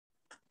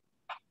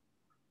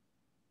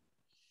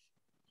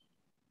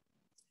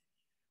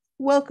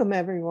Welcome,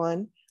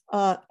 everyone,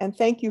 and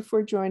thank you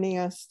for joining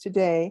us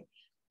today.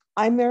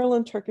 I'm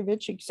Marilyn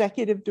Turkovich,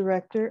 Executive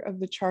Director of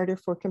the Charter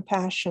for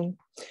Compassion.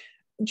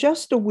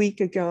 Just a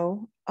week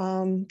ago,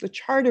 the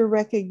Charter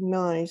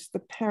recognized the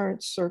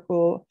Parent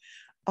Circle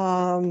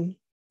Family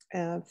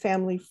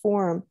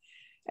Forum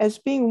as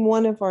being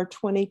one of our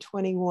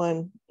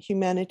 2021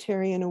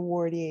 humanitarian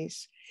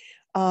awardees.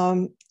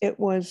 It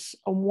was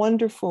a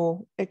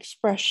wonderful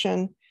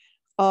expression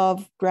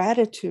of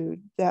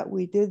gratitude that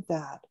we did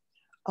that.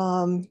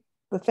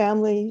 The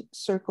family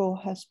circle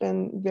has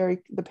been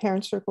the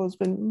parent circle has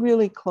been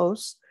really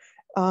close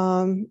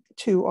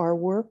to our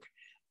work.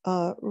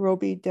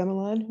 Roby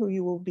Demelan, who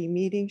you will be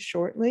meeting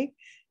shortly,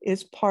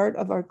 is part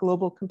of our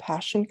Global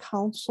Compassion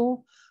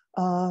Council,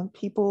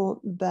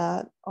 people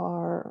that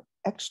are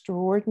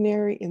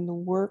extraordinary in the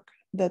work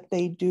that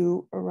they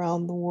do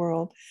around the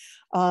world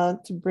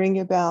to bring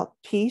about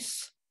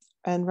peace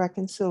and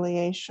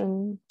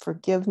reconciliation,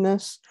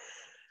 forgiveness.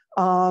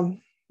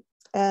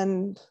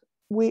 And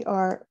we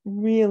are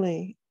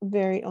really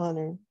very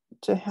honored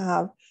to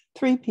have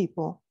three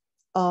people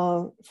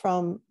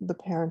from the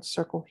Parent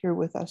Circle here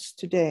with us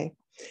today.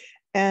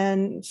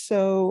 And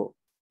so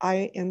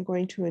I am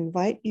going to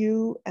invite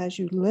you as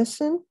you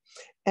listen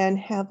and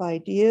have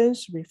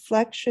ideas,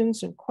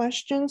 reflections, and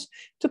questions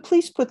to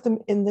please put them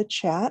in the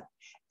chat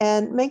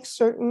and make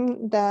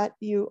certain that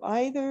you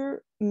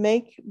either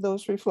make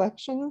those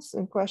reflections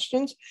and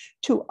questions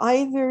to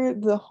either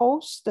the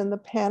host and the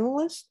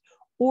panelists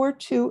or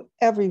to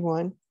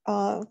everyone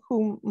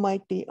who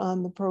might be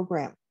on the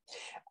program.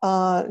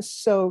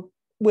 So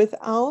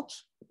without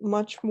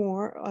much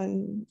more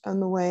on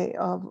the way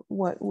of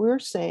what we're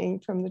saying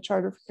from the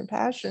Charter for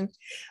Compassion,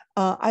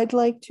 I'd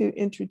like to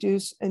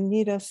introduce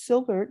Anita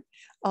Silvert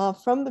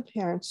from the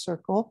Parent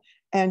Circle,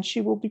 and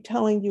she will be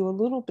telling you a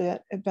little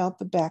bit about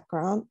the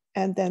background,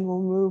 and then we'll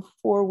move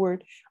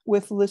forward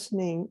with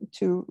listening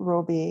to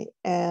Roby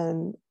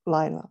and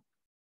Lila.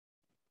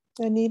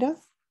 Anita?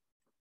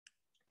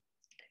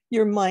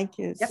 Your mic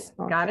is.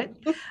 Yep, got it.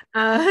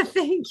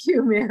 Thank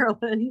you,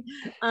 Marilyn.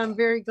 I'm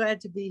very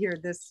glad to be here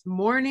this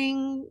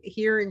morning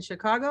here in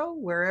Chicago,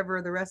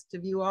 wherever the rest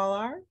of you all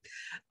are.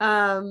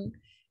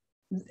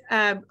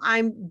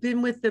 I've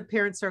been with the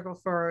Parent Circle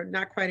for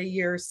not quite a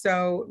year,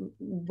 so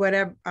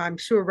whatever, I'm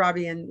sure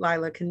Roby and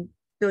Lila can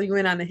fill you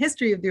in on the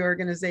history of the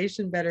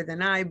organization better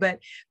than I, but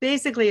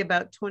basically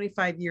about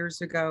 25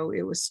 years ago,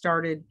 it was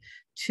started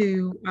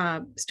to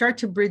start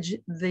to bridge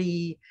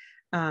the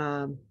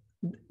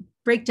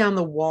break down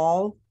the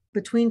wall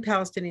between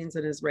Palestinians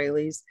and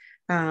Israelis,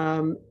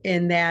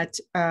 and that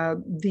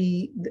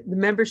the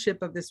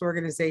membership of this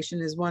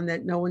organization is one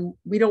that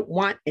we don't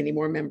want any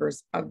more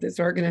members of this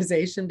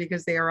organization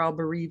because they are all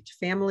bereaved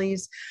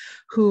families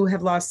who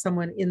have lost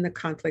someone in the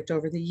conflict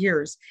over the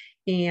years.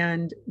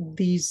 And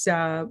these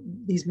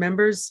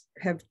members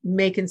have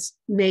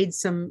made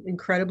some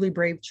incredibly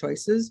brave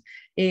choices,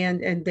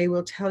 and they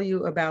will tell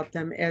you about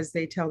them as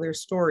they tell their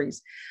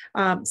stories.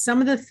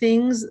 Some of the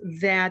things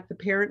that the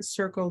Parent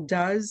Circle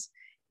does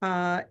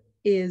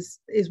is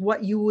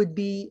what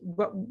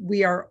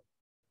we are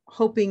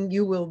hoping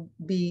you will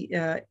be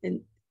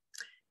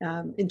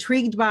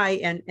intrigued by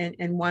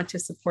and want to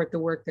support the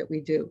work that we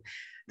do.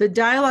 The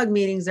dialogue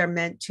meetings are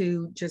meant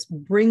to just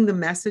bring the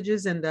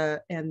messages and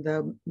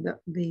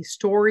the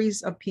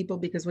stories of people,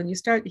 because when you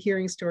start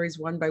hearing stories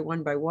one by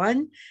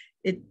one,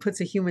 it puts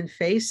a human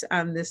face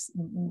on this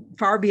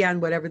far beyond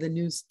whatever the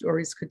news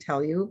stories could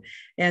tell you.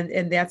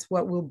 And that's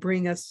what will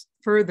bring us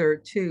further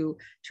to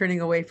turning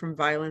away from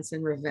violence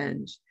and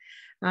revenge.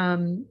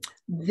 Every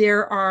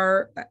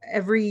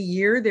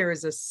year there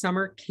is a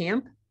summer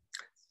camp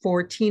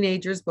for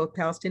teenagers, both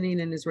Palestinian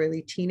and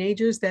Israeli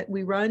teenagers, that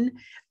we run,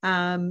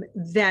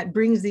 that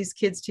brings these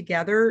kids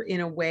together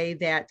in a way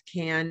that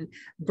can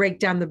break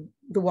down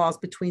the walls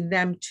between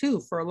them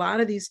too. For a lot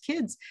of these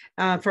kids,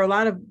 for a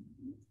lot of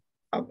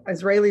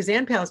Israelis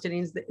and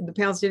Palestinians, the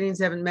Palestinians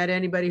haven't met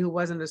anybody who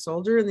wasn't a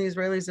soldier, and the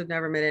Israelis have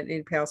never met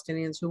any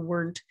Palestinians who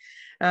weren't,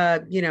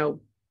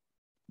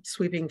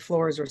 sweeping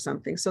floors or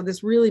something. So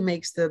this really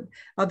makes the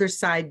other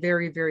side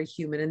very, very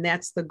human, and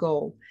that's the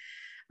goal.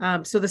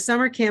 So the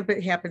summer camp,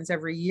 it happens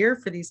every year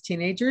for these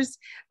teenagers.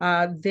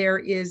 There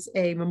is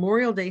a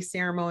Memorial Day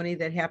ceremony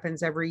that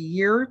happens every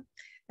year,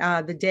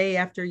 the day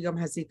after Yom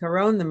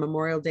HaZikaron, the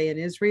Memorial Day in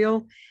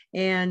Israel.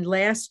 And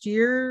last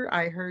year,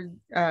 I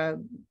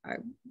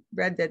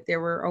read that there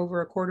were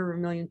over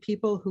 250,000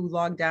 people who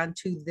logged on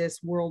to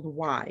this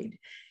worldwide.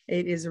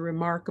 It is a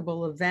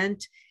remarkable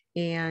event,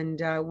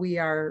 and we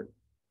are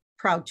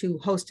proud to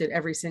host it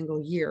every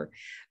single year.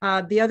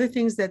 The other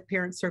things that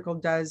Parent Circle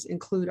does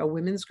include a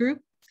women's group.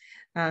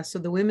 So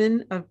the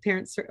women of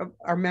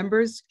our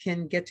members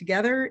can get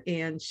together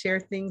and share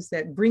things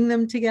that bring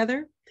them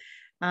together.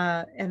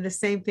 And the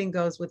same thing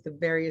goes with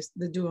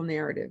the dual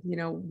narrative.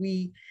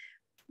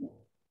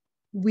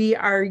 we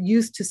are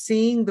used to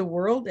seeing the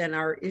world and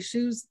our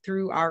issues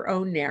through our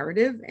own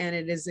narrative, and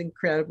it is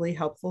incredibly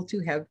helpful to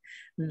have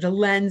the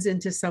lens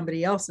into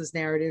somebody else's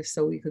narrative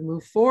so we can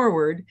move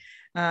forward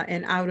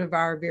and out of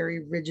our very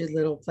rigid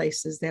little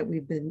places that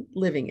we've been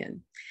living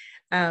in.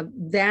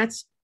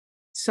 That's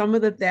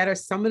that are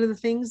some of the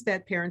things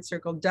that Parent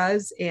Circle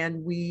does,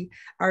 and we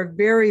are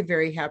very,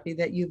 very happy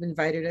that you've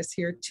invited us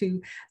here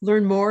to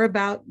learn more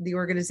about the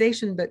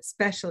organization, but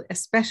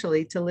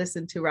especially to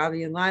listen to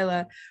Ravi and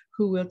Lila,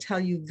 who will tell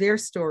you their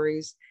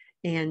stories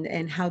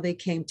and how they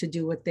came to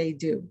do what they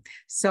do.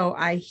 So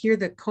I hear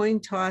the coin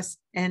toss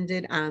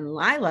ended on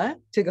Lila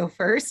to go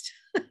first.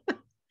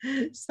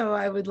 So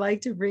I would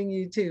like to bring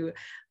you to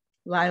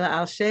Lila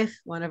Al-Sheikh,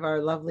 one of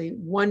our lovely,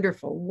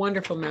 wonderful,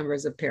 wonderful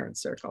members of Parent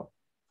Circle.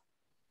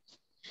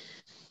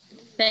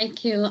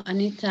 Thank you,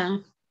 Anita.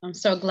 I'm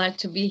so glad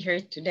to be here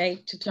today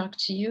to talk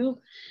to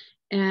you.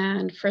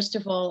 And first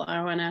of all,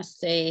 I want to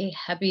say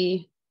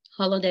happy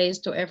holidays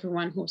to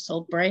everyone who's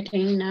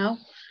celebrating now.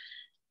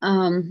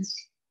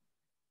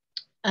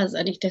 As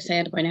Anita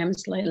said, my name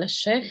is Layla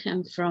Sheikh.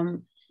 I'm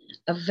from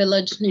a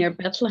village near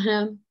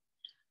Bethlehem.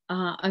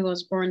 I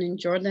was born in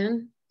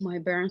Jordan. My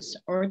parents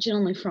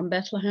originally from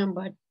Bethlehem,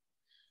 but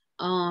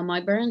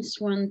my parents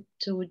went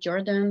to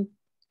Jordan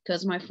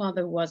because my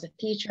father was a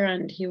teacher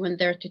and he went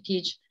there to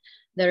teach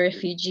the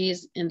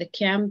refugees in the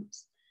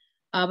camps.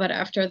 But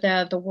after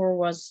that, the war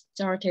was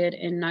started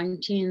in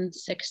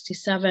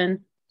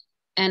 1967.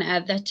 And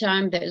at that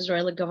time, the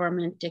Israeli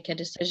government took a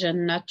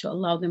decision not to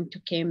allow them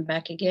to come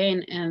back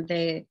again, and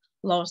they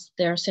lost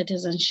their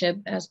citizenship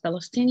as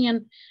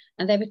Palestinian,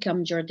 and they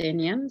become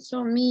Jordanian.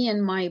 So me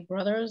and my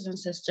brothers and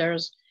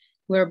sisters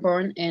were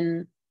born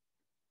in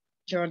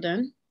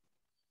Jordan.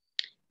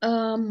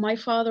 My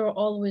father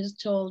always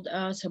told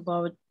us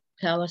about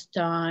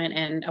Palestine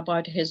and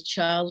about his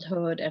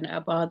childhood and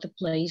about the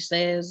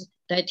places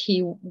that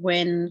he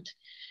went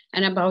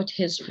and about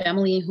his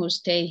family who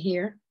stay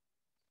here.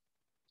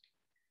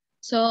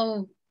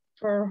 So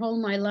for all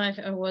my life,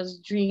 I was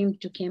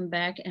dreamed to come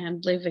back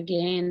and live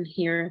again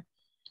here.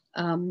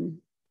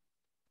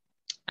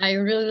 I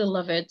really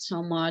love it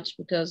so much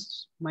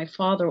because my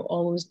father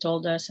always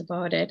told us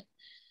about it.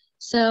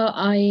 So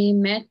I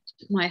met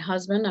my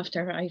husband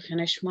after I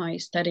finished my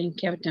studying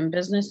captain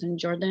business in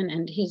Jordan,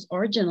 and he's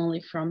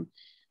originally from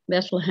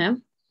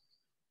Bethlehem.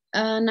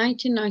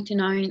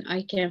 1999,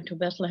 I came to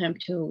Bethlehem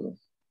to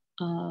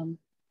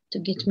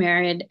get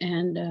married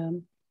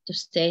and to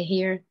stay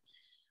here.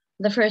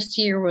 The first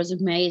year was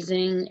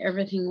amazing.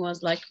 Everything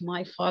was like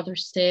my father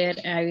said.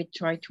 I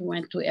tried to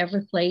went to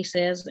every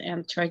places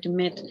and tried to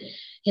meet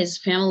his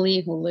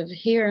family who live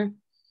here.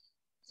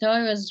 So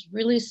I was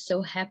really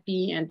so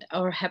happy, and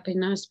our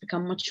happiness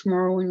become much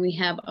more when we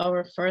have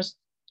our first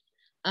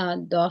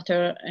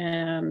daughter.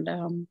 And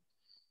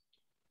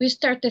we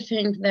start to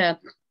think that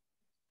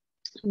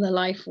the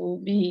life will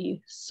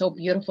be so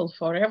beautiful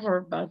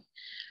forever. But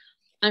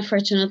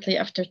unfortunately,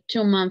 after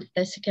 2 months,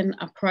 the second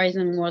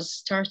uprising was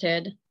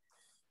started.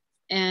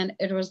 And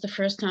it was the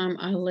first time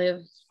I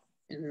lived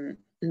in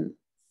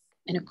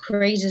a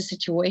crazy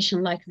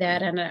situation like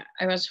that. And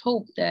I was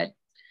hoped that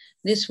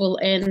this will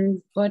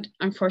end, but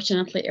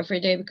unfortunately, every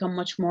day become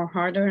much more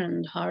harder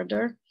and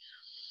harder.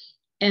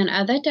 And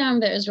at that time,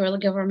 the Israeli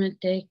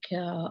government take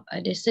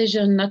a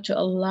decision not to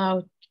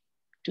allow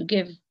to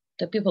give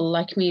the people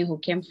like me who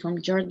came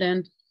from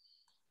Jordan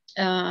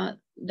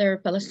their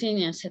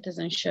Palestinian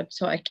citizenship.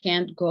 So I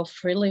can't go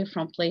freely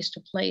from place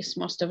to place.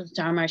 Most of the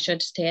time I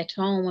should stay at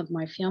home with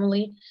my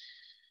family,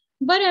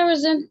 but I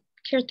wasn't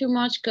care too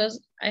much because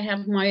I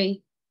have my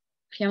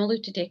family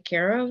to take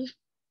care of.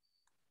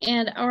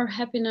 And our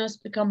happiness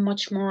become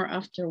much more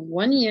after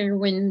 1 year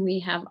when we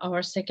have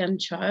our second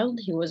child.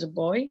 He was a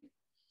boy.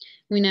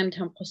 We named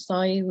him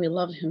Qusay. We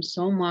loved him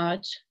so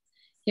much.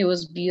 He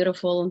was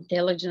beautiful,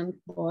 intelligent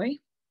boy.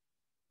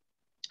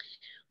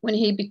 When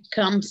he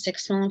became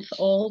 6 months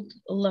old,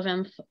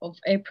 11th of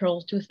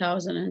April,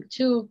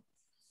 2002,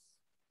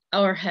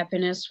 our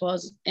happiness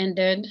was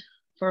ended.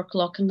 4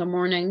 o'clock in the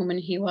morning when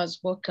he was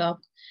woke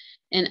up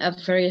in a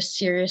very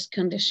serious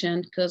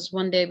condition, because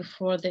 1 day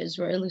before the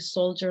Israeli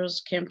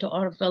soldiers came to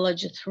our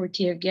village through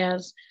tear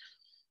gas,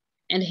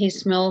 and he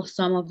smelled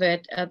some of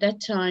it. At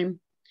that time,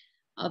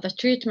 the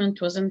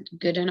treatment wasn't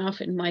good enough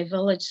in my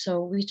village,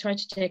 so we tried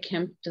to take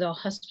him to the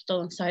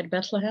hospital inside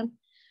Bethlehem.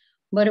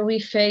 But we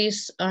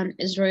face an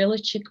Israeli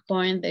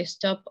checkpoint. They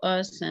stopped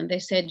us and they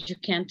said, you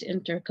can't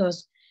enter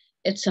because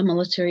it's a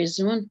military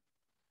zone.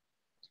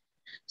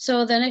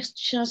 So the next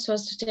chance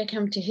was to take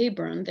him to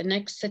Hebron, the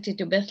next city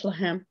to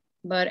Bethlehem.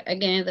 But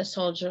again, the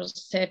soldiers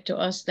said to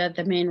us that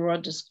the main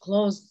road is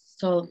closed.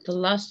 So the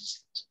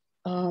last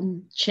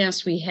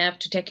chance we have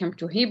to take him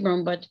to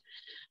Hebron, but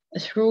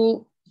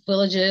through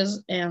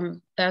villages,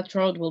 and that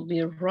road will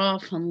be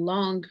rough and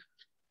long.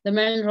 The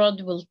main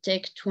road will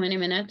take 20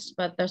 minutes,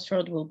 but that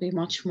road will be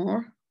much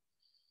more.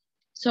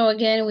 So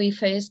again, we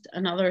faced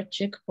another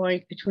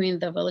checkpoint between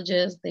the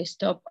villages. They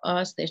stopped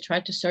us. They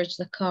tried to search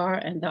the car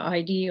and the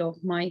ID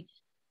of my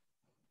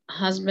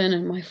husband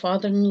and my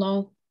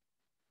father-in-law.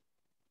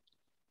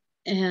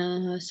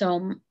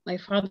 So my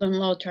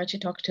father-in-law tried to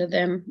talk to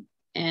them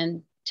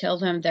and tell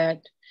them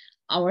that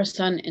our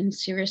son in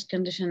serious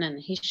condition and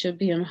he should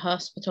be in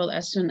hospital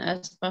as soon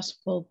as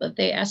possible, but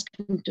they asked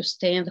him to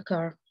stay in the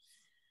car.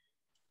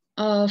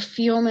 A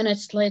few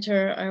minutes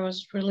later, I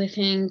was really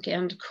thinking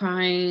and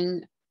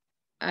crying.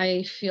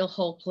 I feel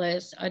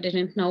hopeless. I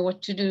didn't know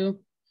what to do.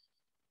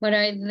 But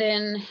I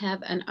then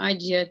have an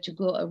idea to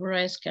go a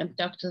risk and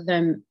talk to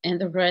them. And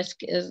the risk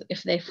is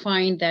if they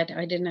find that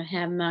I didn't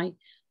have my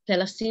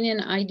Palestinian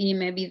ID,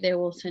 maybe they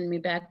will send me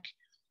back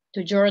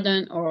to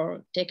Jordan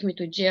or take me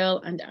to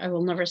jail and I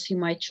will never see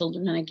my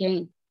children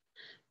again.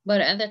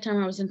 But at that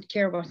time, I wasn't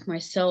care about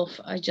myself.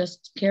 I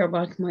just care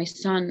about my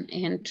son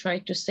and try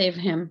to save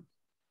him.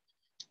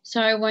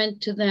 So I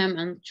went to them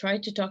and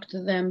tried to talk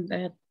to them,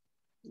 but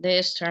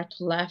they start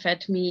to laugh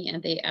at me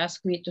and they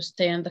asked me to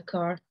stay in the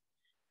car.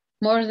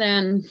 More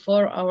than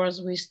 4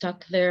 hours we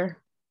stuck there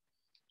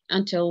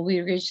until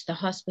we reached the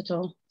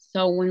hospital.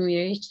 So when we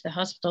reached the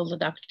hospital, the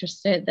doctor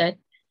said that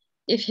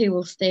if he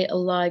will stay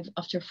alive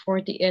after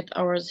 48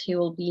 hours, he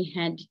will be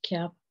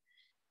handicapped.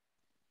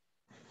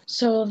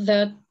 So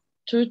the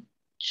two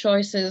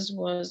choices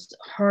was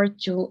hard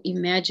to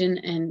imagine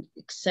and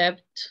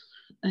accept.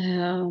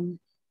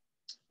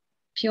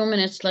 Few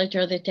minutes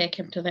later, they take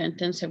him to the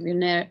intensive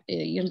unit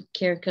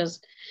care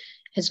because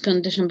his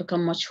condition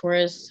became much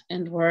worse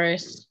and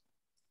worse.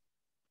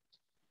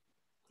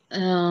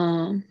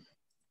 And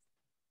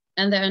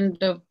the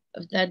end of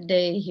that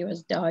day, he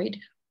was died.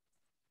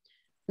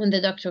 When the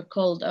doctor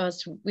called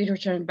us, we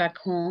returned back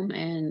home.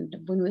 And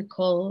when we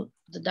called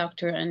the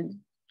doctor and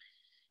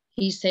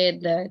he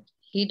said that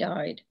he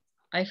died,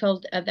 I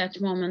felt at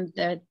that moment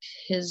that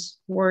his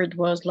word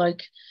was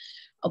like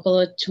a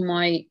bullet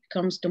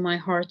comes to my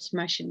heart,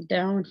 smashing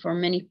down for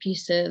many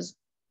pieces.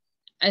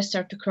 I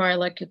started to cry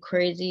like a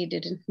crazy,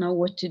 didn't know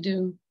what to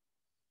do.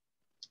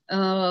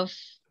 A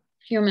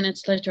few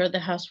minutes later, the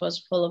house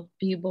was full of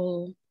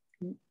people,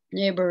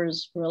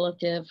 neighbors,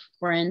 relatives,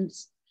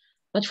 friends.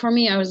 But for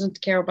me, I wasn't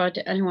care about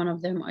any one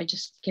of them. I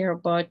just care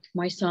about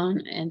my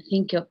son and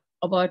think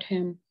about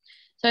him.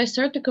 So I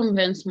started to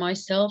convince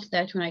myself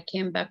that when I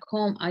came back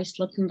home, I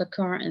slept in the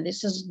car and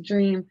this is a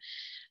dream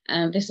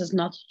and this is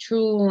not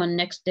true. And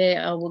next day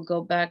I will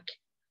go back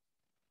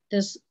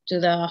to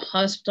the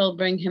hospital,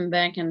 bring him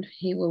back and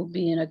he will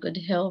be in a good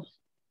health.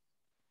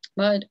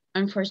 But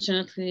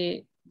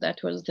unfortunately,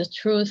 that was the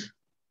truth.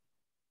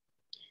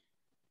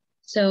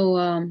 So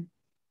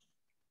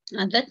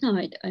at that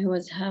night, I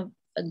have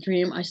a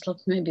dream. I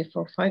slept maybe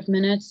for 5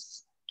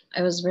 minutes.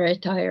 I was very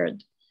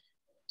tired.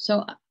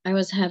 So I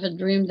have a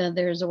dream that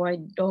there's a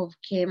white dove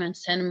came and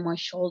sat on my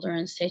shoulder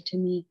and said to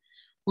me,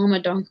 "Mama,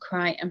 don't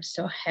cry. I'm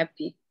so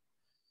happy."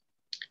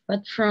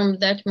 But from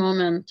that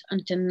moment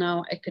until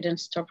now, I couldn't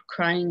stop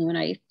crying when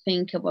I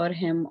think about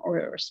him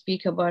or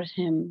speak about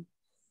him.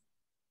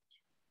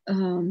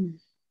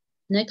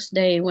 Next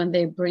day, when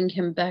they bring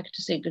him back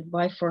to say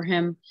goodbye for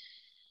him,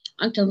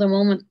 until the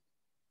moment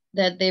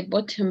that they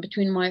put him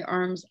between my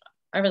arms,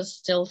 I was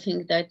still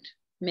think that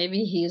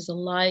maybe he is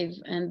alive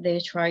and they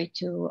try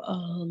to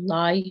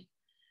lie.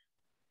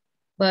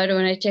 But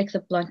when I take the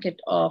blanket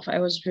off, I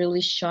was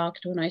really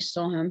shocked when I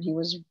saw him. He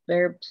was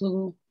very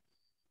blue.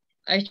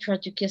 I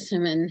tried to kiss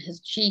him in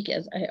his cheek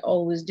as I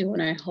always do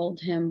when I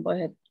hold him,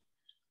 but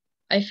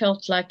I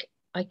felt like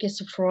I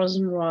kissed a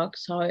frozen rock.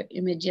 So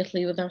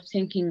immediately, without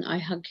thinking, I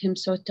hugged him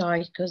so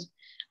tight because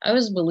I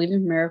was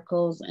believing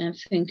miracles and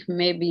think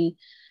maybe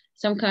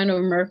some kind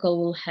of miracle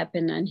will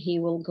happen and he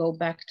will go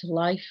back to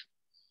life.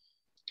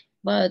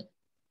 But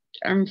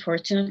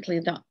unfortunately,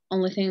 the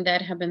only thing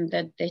that happened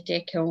that they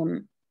take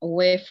him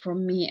away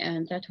from me,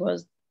 and that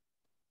was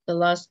the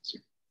last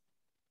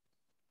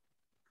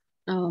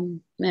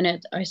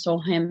minute I saw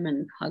him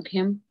and hugged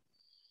him.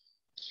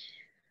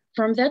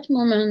 From that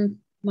moment,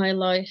 my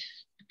life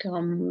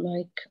became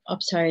like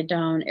upside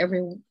down.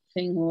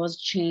 Everything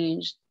was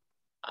changed.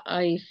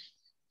 I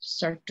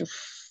started to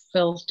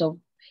feel the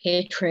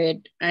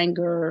hatred,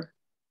 anger,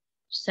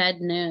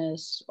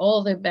 sadness,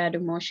 all the bad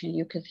emotion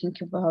you could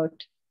think about.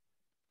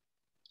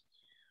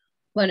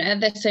 But at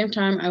the same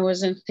time, I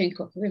wasn't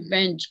thinking of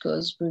revenge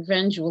because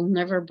revenge will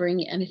never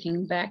bring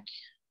anything back.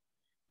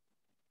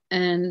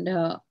 And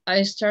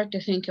I started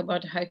to think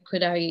about how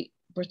could I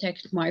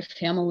protect my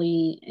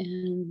family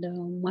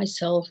and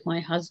myself, my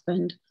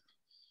husband.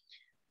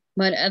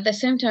 But at the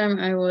same time,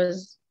 I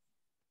was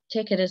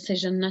take a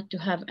decision not to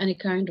have any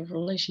kind of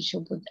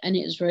relationship with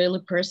any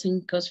Israeli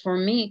person because for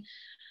me,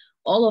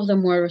 all of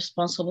them were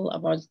responsible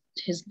about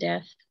his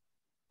death.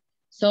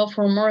 So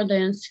for more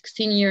than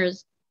 16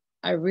 years,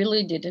 I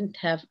really didn't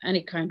have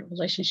any kind of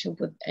relationship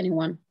with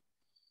anyone.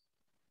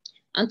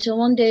 Until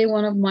one day,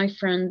 one of my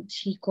friends,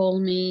 he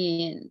called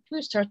me and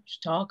we started to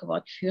talk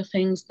about a few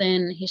things.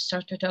 Then he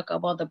started to talk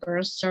about the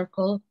birth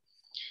circle.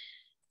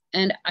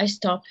 And I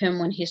stopped him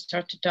when he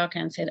started to talk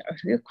and said, "Are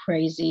you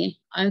crazy?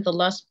 I'm the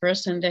last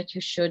person that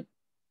you should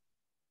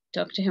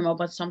talk to him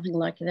about something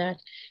like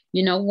that.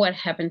 You know what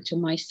happened to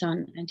my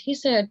son?" And he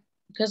said,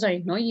 "Because I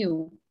know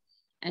you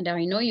and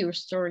I know your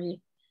story.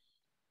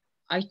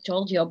 I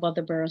told you about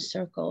the burn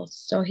circle.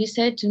 So he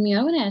said to me,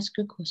 I want to ask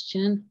you a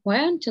question. Why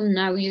until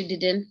now you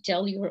didn't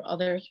tell your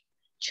other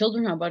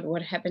children about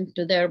what happened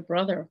to their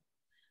brother?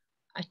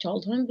 I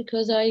told him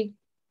because I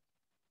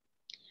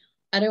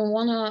didn't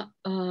want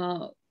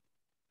to,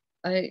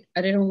 I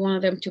didn't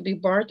want them to be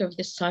part of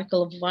this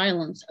cycle of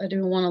violence. I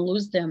didn't want to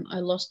lose them. I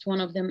lost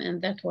one of them,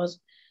 and that was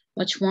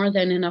much more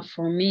than enough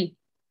for me.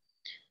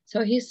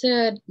 So he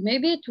said,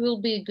 maybe it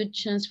will be a good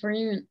chance for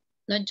you,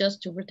 not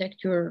just to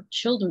protect your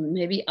children,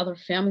 maybe other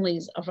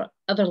families,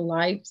 other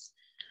lives.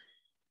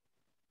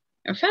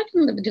 In fact,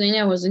 in the beginning,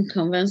 I wasn't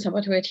convinced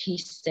about what he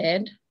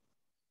said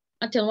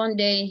until one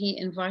day he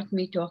invited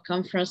me to a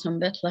conference in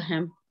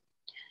Bethlehem.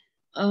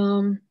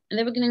 In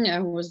the beginning,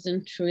 I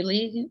wasn't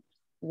really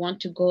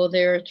want to go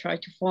there, try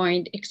to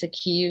find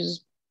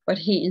excuse, but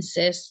he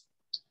insists.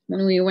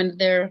 When we went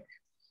there,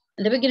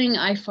 in the beginning,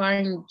 I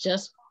find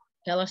just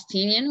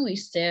Palestinian. We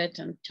sit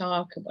and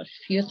talk about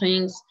a few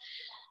things.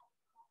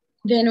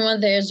 Then when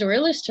the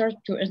Israelis start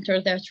to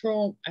enter that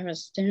room, I will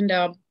stand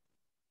up,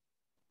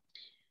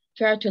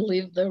 try to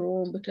leave the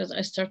room because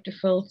I start to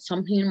feel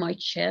something in my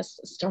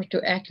chest, start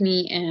to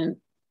acne. And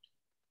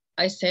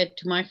I said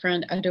to my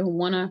friend, I don't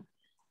want to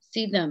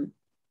see them.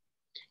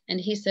 And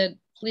he said,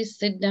 please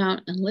sit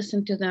down and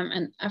listen to them.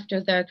 And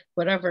after that,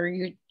 whatever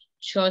your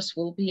choice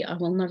will be, I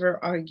will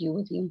never argue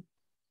with you.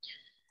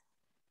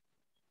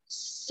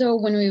 So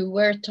when we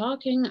were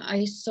talking,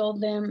 I saw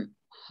them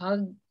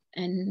hug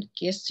and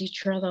kiss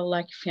each other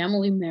like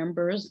family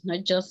members,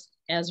 not just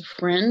as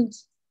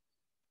friends.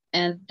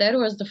 And that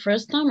was the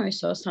first time I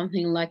saw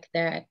something like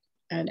that.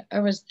 And I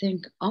was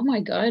thinking, oh my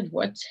God,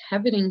 what's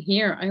happening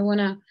here? I want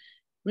to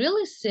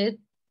really sit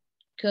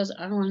because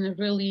I want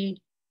to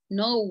really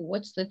know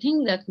what's the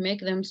thing that make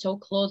them so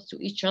close to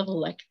each other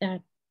like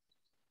that.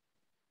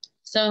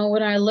 So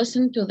when I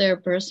listened to their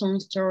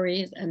personal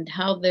stories and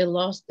how they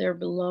lost their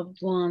beloved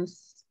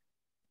ones,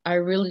 I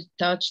really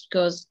touched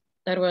because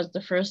that was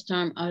the first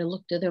time I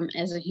looked at them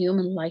as a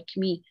human like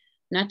me,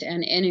 not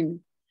an enemy.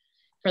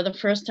 For the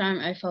first time,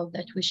 I felt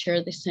that we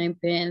share the same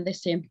pain, the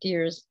same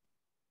tears.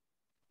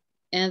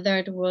 And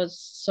that was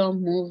so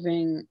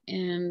moving.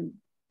 And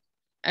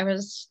I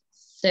was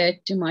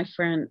said to my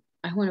friend,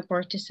 I want to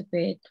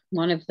participate in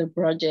one of the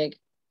project.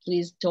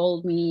 Please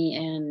told me,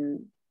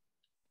 and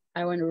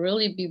I want to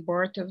really be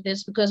part of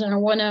this because I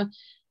want to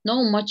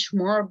know much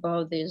more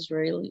about the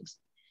Israelis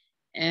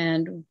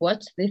and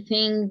what's the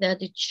thing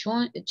that it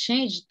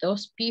changed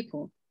those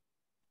people.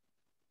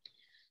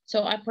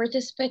 So I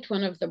participate in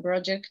one of the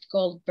project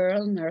called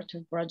Pearl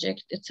Narrative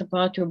Project. It's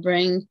about to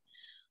bring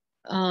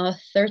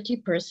 30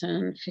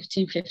 person,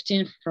 15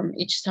 from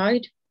each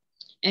side,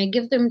 and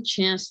give them a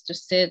chance to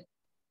sit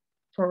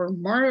for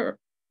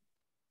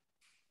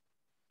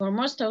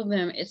most of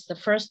them, it's the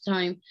first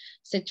time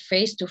sit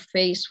face to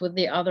face with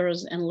the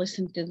others and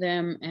listen to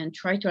them and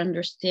try to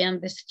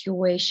understand the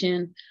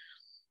situation.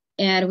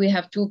 And we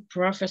have two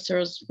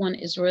professors, one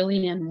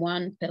Israeli and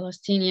one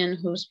Palestinian,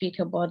 who speak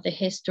about the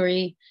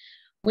history.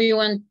 We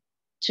went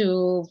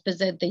to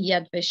visit the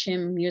Yad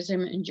Vashem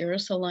Museum in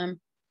Jerusalem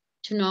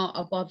to know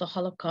about the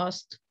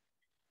Holocaust.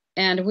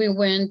 And we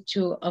went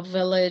to a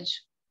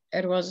village.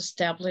 It was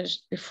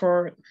established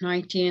before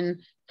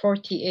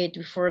 1948,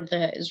 before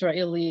the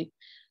Israeli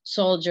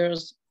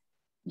soldiers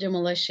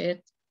demolished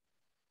it.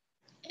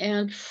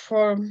 And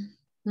for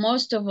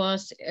most of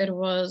us, it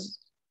was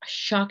a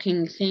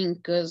shocking thing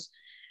because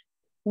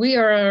we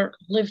are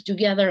lived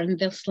together in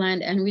this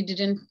land and we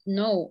didn't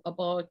know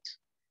about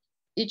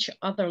each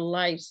other's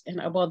lives and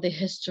about the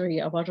history,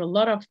 about a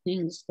lot of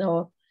things.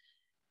 So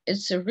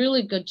it's a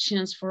really good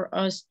chance for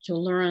us to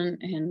learn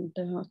and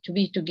to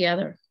be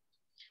together.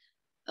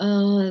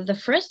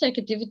 The first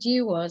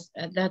activity was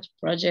at that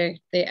project,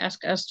 they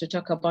asked us to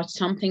talk about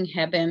something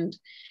happened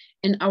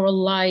in our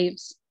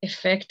lives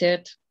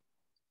affected.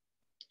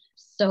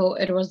 So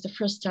it was the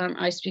first time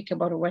I speak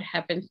about what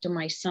happened to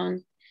my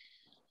son.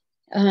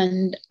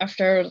 And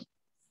after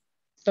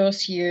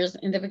those years,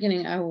 in the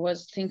beginning, I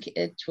was thinking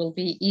it will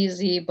be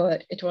easy,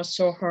 but it was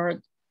so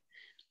hard.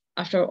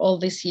 After all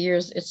these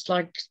years, it's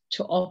like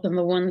to open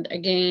the wound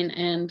again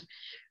and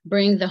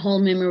bring the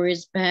whole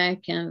memories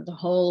back and the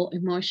whole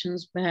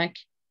emotions back.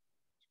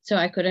 So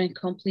I couldn't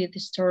complete the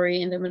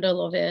story. In the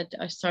middle of it,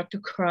 I started to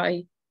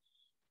cry.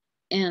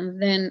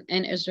 And then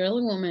an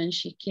Israeli woman,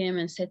 she came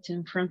and sat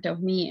in front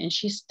of me and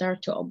she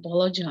started to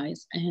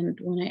apologize. And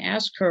when I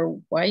asked her,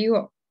 why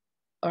you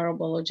are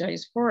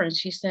apologized for? And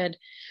she said,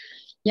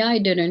 yeah, I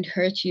didn't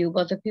hurt you,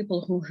 but the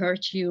people who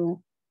hurt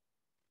you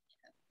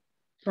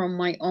from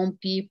my own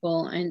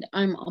people, and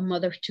I'm a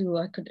mother too,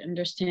 I could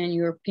understand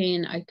your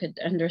pain. I could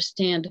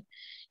understand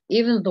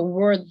even the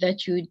word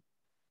that you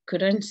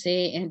couldn't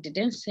say and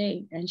didn't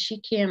say. And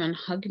she came and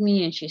hugged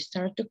me and she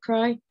started to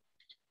cry.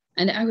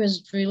 And I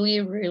was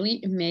really,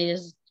 really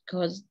amazed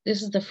because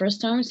this is the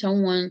first time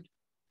someone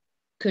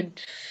could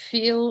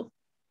feel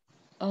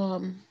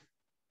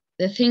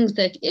the things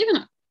that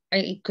even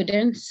I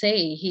couldn't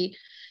say.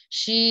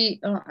 She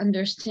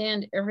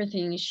understand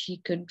everything. She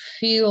could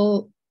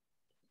feel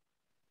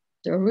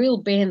the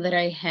real pain that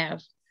I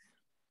have.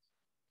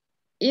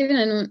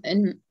 even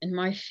in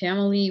my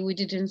family, we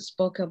didn't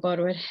spoke about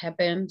what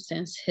happened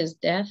since his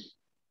death.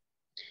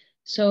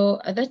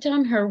 So at that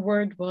time, her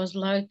word was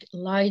like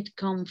light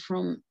come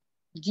from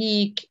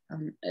deep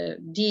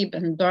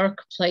and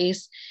dark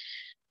place.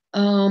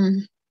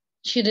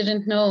 She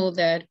didn't know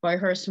that by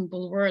her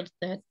simple words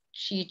that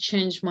she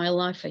changed my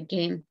life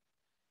again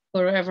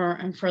forever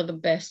and for the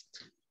best.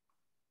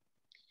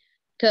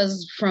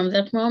 Because from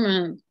that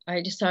moment,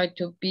 I decided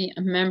to be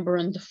a member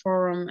in the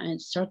forum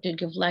and start to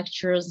give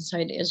lectures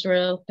inside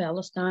Israel,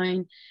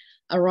 Palestine,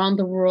 around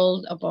the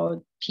world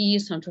about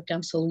peace and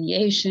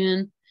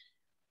reconciliation.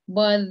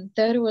 But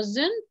that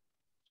wasn't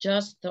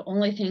just the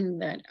only thing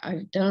that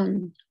I've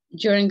done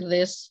during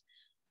this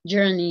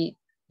journey.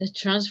 The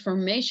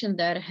transformation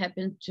that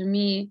happened to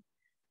me,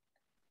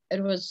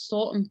 it was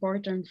so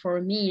important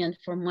for me and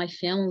for my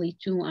family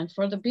too, and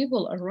for the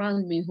people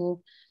around me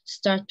who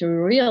start to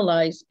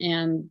realize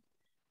and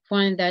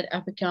find that I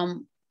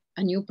become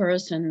a new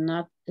person,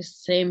 not the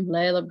same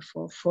Layla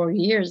before 4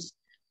 years.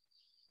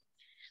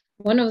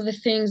 One of the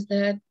things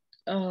that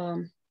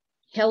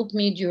helped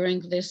me during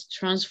this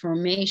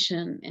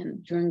transformation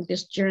and during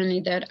this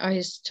journey, that I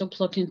stopped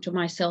looking to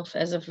myself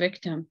as a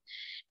victim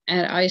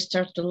and I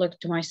start to look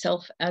to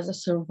myself as a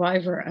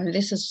survivor. And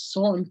this is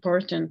so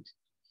important.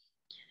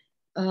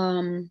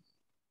 And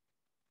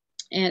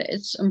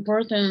it's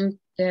important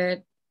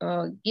that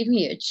give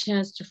me a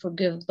chance to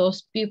forgive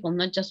those people,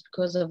 not just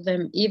because of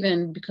them,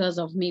 even because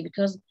of me,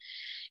 because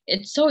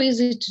it's so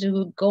easy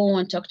to go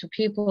and talk to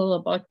people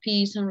about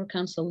peace and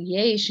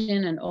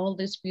reconciliation and all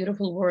these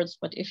beautiful words.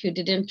 But if you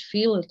didn't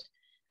feel it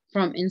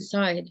from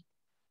inside,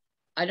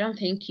 I don't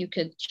think you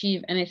could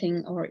achieve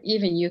anything, or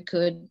even you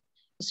could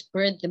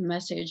spread the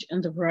message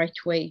in the right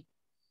way.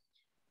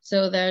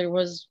 So that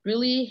was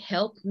really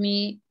helped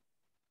me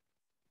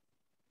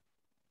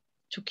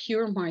to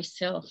cure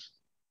myself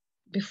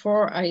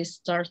before I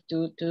start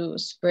to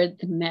spread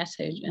the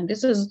message. And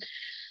this is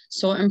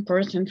so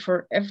important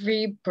for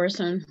every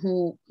person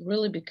who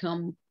really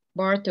become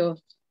part of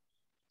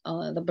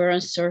the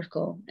burn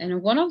circle.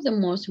 And one of the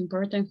most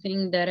important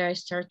things that I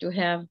start to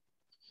have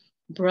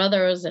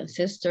brothers and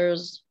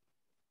sisters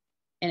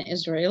and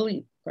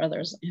Israeli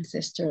brothers and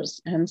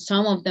sisters. And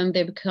some of them,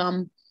 they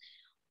become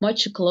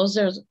much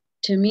closer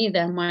to me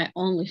than my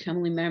only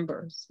family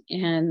members.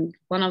 And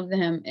one of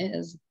them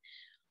is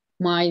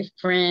my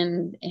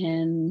friend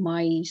and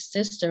my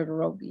sister,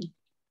 Roby.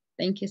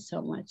 Thank you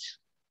so much.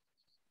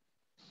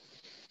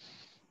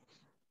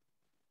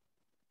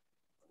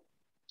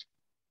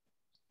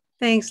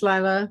 Thanks,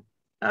 Lila.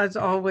 As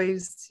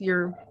always,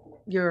 your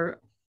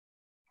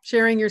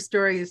sharing your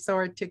story is so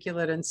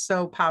articulate and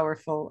so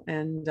powerful,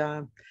 and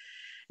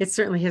it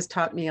certainly has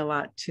taught me a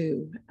lot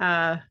too.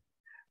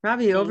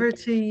 Robbie, over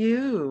to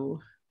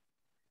you.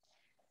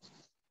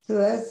 So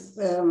as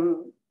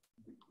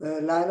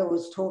Lila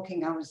was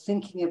talking, I was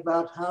thinking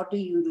about how do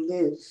you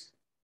live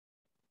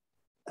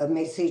a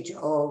message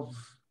of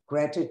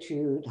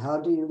gratitude? How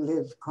do you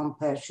live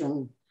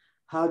compassion?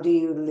 How do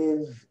you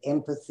live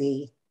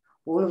empathy?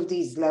 All of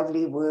these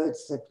lovely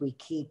words that we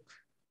keep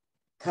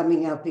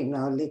coming up in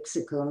our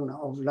lexicon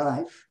of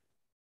life.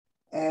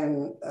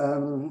 And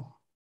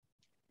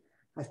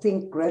I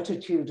think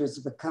gratitude has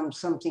become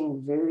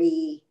something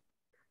very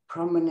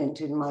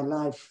prominent in my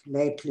life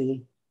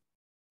lately.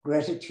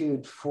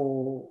 Gratitude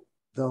for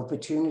the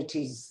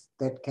opportunities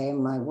that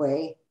came my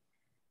way,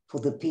 for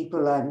the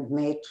people I've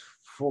met,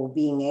 for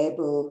being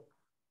able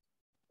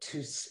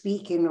to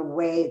speak in a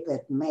way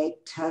that may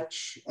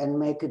touch and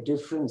make a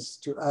difference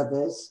to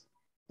others,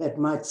 that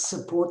might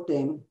support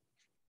them.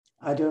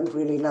 I don't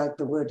really like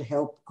the word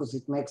help because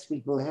it makes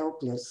people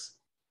helpless,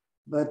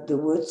 but the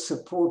word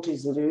support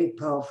is a very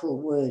powerful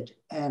word.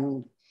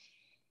 And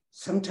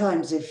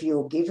sometimes if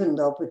you're given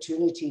the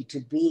opportunity to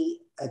be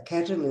a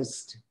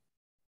catalyst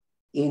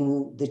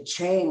in the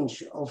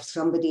change of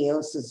somebody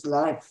else's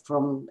life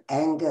from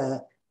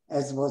anger,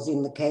 as was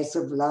in the case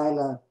of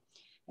Lila,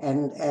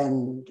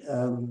 and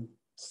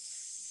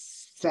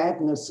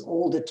sadness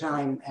all the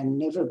time and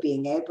never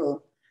being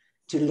able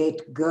to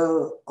let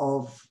go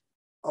of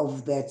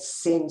that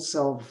sense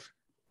of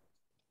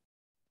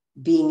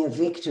being a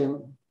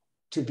victim,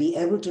 to be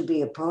able to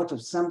be a part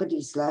of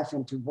somebody's life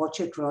and to watch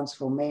a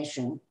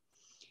transformation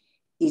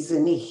is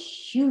a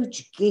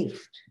huge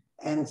gift.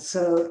 And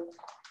so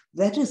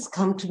that has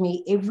come to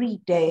me every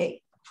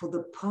day for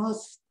the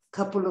past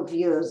couple of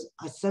years.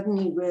 I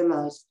suddenly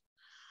realized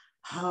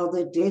how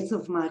the death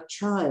of my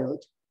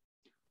child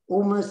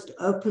almost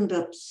opened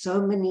up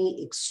so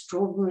many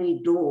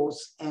extraordinary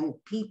doors and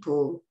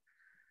people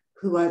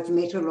who I've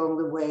met along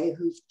the way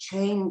who've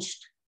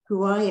changed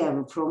who I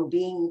am from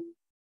being,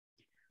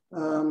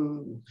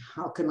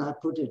 how can I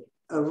put it,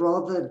 a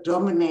rather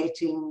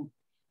dominating,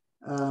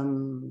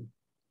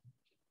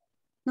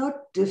 not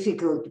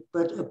difficult,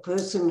 but a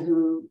person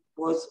who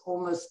was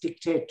almost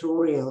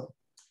dictatorial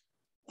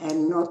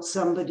and not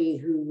somebody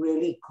who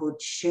really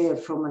could share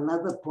from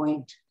another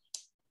point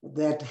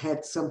that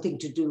had something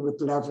to do with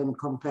love and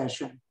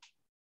compassion.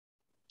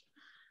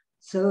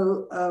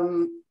 So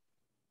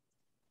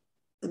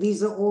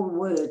these are all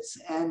words,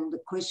 and the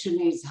question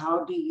is,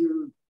 how do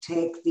you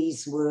take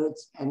these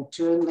words and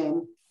turn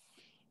them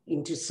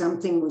into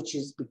something which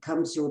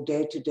becomes your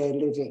day-to-day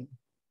living?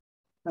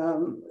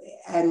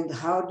 And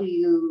how do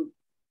you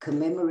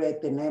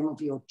commemorate the name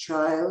of your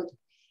child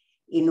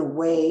in a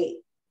way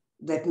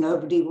that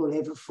nobody will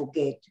ever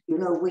forget? You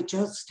know, we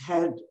just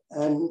had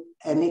an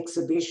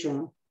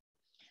exhibition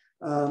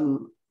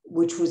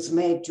which was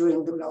made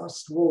during the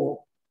last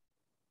war,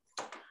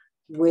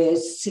 where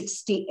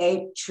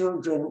 68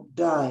 children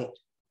died.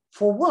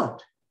 For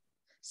what?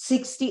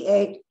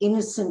 68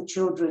 innocent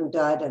children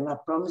died, and I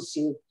promise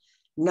you,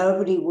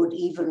 nobody would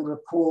even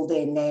recall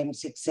their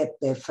names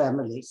except their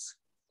families.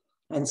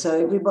 And so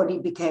everybody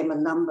became a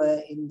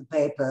number in the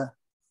paper,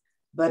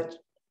 but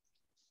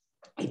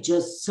it's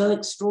just so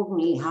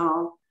extraordinary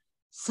how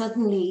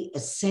suddenly a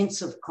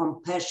sense of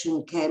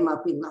compassion came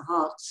up in the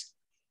hearts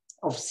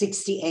of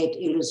 68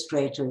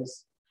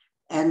 illustrators.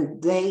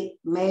 And they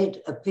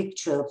made a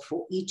picture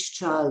for each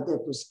child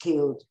that was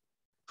killed,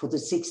 for the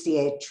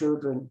 68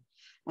 children.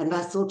 And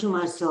I thought to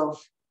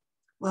myself,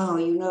 wow,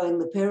 you know, in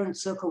the parent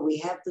circle, we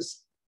have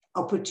this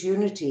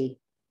opportunity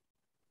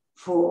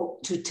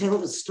to tell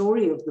the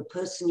story of the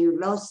person you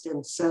lost,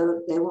 and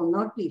so they will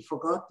not be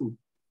forgotten.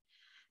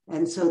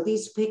 And so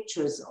these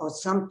pictures are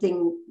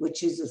something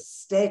which is a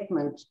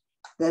statement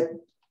that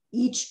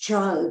each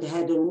child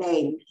had a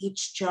name,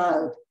 each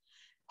child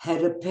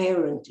had a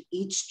parent,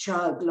 each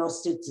child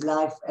lost its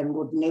life and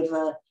would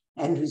never,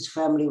 and whose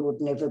family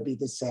would never be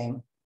the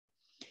same.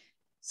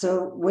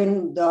 So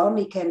when the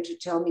army came to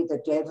tell me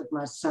that David,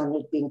 my son,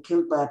 had been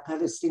killed by a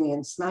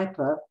Palestinian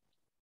sniper,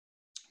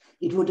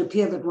 it would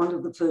appear that one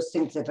of the first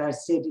things that I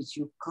said is,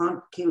 you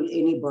can't kill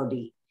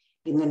anybody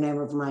in the name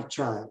of my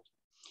child.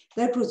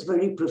 That was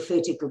very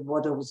prophetic of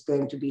what I was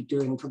going to be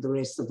doing for the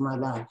rest of my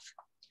life.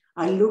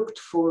 I looked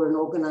for an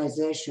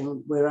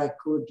organization where I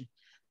could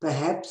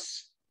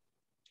perhaps,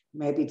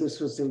 maybe this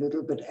was a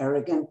little bit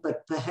arrogant,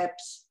 but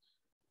perhaps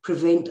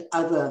prevent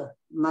other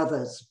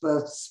mothers,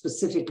 both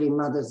specifically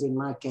mothers in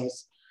my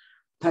case,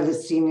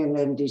 Palestinian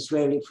and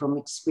Israeli, from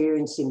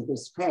experiencing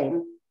this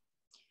pain.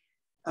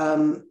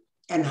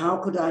 And how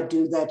could I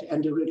do that?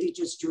 And a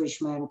religious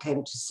Jewish man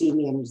came to see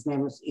me, and his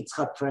name was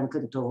Yitzhak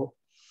Frankenthal.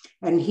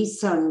 And his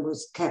son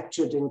was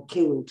captured and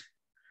killed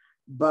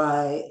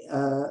by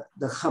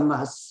the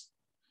Hamas.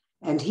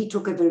 And he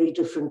took a very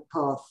different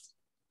path.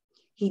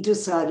 He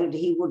decided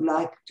he would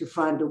like to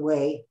find a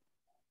way,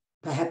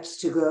 perhaps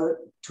to go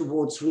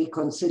towards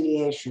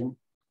reconciliation.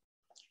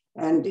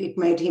 And it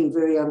made him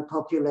very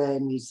unpopular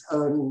in his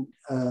own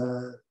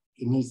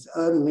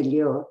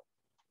milieu.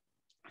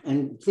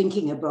 And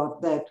thinking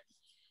about that,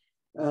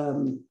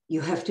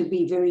 you have to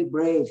be very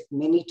brave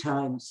many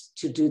times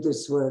to do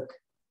this work,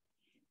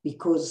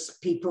 because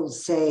people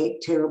say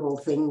terrible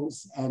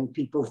things and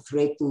people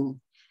threaten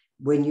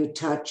when you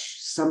touch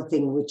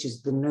something which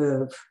is the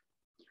nerve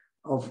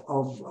of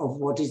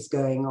what is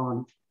going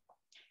on.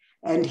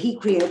 And he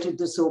created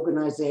this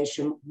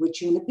organization,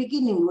 which in the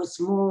beginning was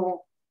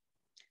more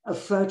a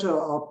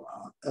photo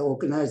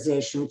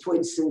organization. For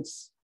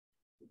instance,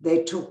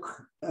 they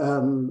took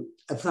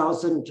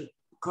 1,000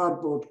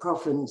 cardboard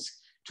coffins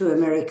to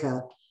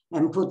America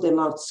and put them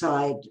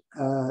outside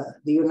the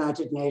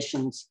United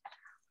Nations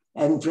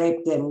and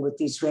draped them with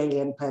Israeli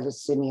and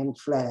Palestinian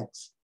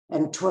flags.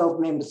 And 12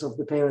 members of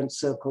the parent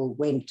circle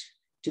went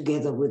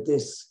together with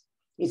this.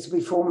 It's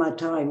before my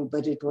time,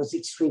 but it was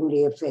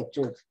extremely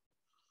effective.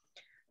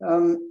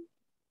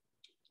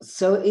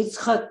 So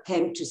Yitzhak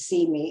came to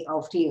see me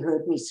after he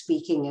heard me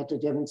speaking at a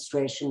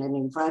demonstration and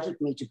invited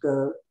me to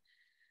go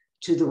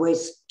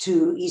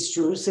to East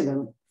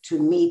Jerusalem to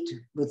meet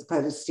with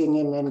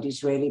Palestinian and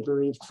Israeli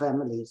bereaved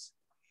families.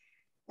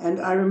 And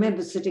I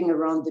remember sitting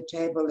around the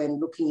table and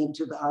looking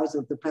into the eyes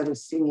of the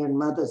Palestinian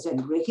mothers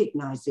and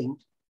recognizing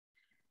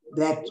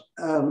that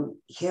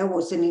here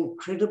was an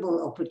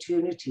incredible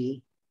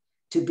opportunity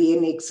to be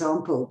an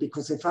example,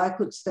 because if I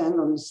could stand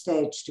on the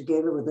stage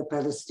together with a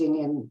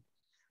Palestinian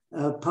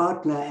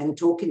partner and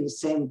talk in the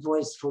same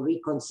voice for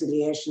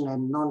reconciliation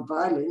and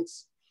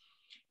nonviolence,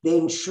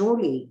 then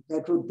surely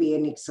that would be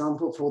an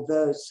example for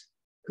those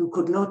who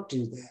could not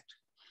do that.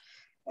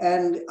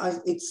 And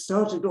it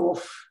started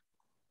off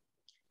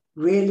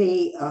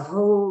really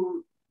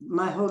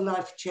my whole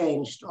life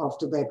changed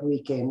after that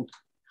weekend.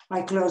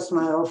 I closed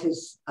my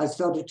office. I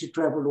started to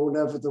travel all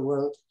over the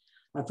world.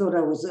 I thought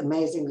I was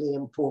amazingly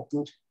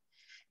important.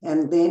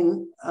 And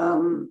then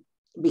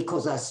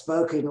because I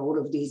spoke in all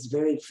of these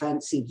very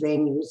fancy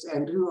venues,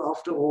 and who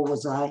after all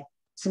was I?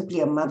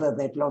 Simply a mother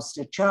that lost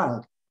a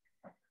child.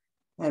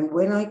 And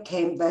when I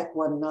came back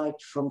one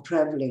night from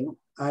traveling,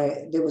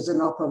 there was a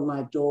knock on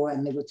my door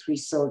and there were 3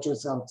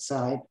 soldiers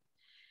outside.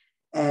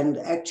 And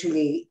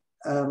actually,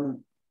 the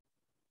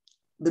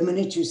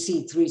minute you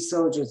see 3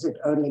 soldiers, it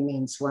only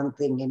means one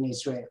thing in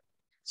Israel.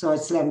 So I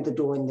slammed the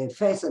door in their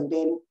face, and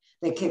then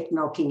they kept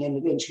knocking, and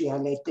eventually I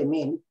let them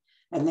in.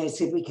 And they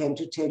said, we came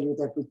to tell you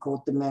that we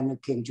caught the man who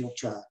killed your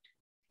child,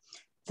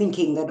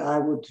 thinking that I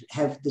would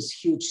have this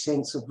huge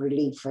sense of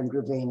relief and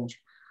revenge.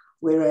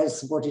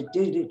 Whereas what it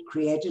did, it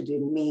created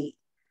in me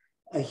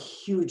a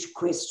huge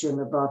question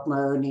about my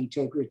own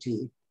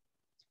integrity.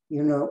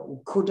 You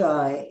know, could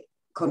I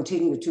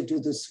continue to do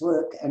this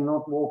work and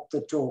not walk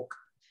the talk?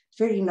 It's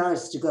very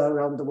nice to go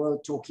around the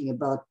world talking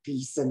about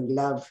peace and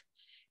love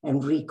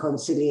and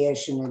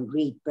reconciliation and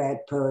read bad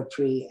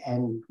poetry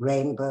and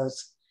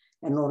rainbows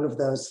and all of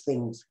those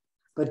things.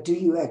 But do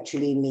you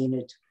actually mean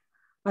it?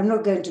 I'm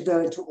not going to go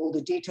into all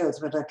the details,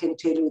 but I can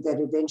tell you that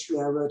eventually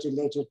I wrote a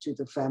letter to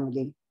the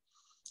family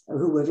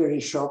who were very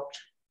shocked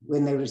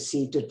when they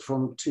received it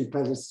from 2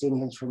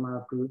 Palestinians from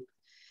our group.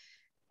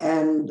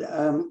 And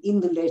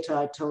in the letter,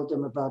 I told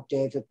them about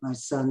David, my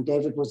son.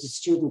 David was a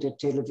student at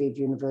Tel Aviv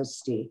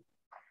University,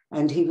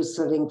 and he was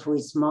studying for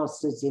his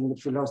master's in the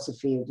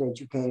philosophy of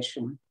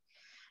education.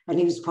 And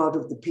he was part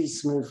of the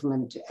peace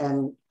movement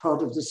and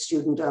part of the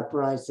student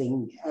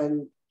uprising.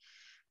 And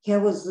here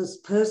was this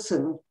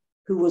person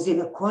who was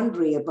in a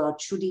quandary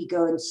about should he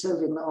go and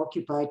serve in the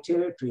occupied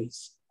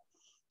territories.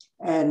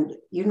 And,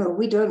 you know,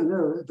 we don't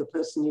know who the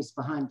person is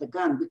behind the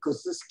gun,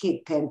 because this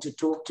kid came to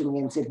talk to me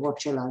and said,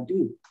 what shall I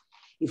do?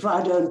 If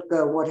I don't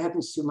go, what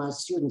happens to my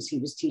students? He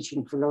was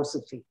teaching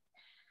philosophy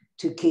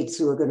to kids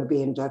who are going to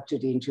be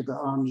inducted into the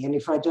army. And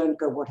if I don't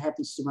go, what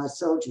happens to my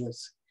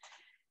soldiers?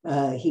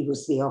 He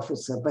was the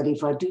officer. But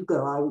if I do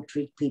go, I will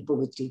treat people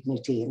with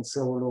dignity, and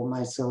so will all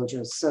my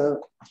soldiers. So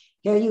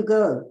here you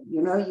go.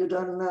 You know, you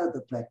don't know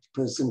the black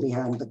person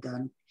behind the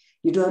gun.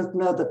 You don't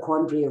know the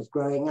quandary of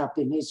growing up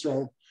in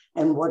Israel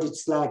and what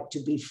it's like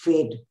to be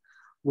fed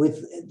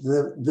with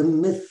the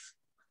myth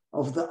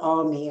of the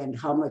army and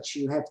how much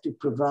you have to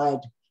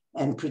provide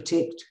and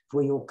protect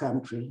for your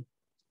country.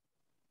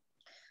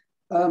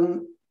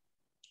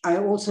 I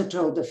also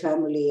told the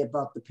family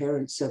about the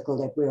parent circle,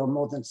 that we are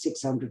more than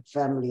 600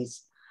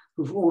 families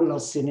who've all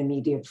lost an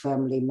immediate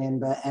family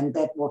member, and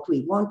that what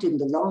we want in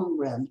the long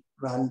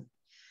run,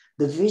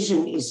 the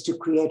vision is to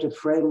create a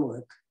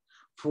framework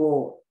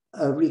for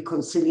a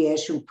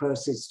reconciliation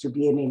process to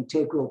be an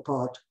integral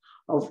part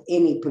of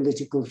any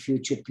political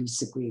future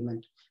peace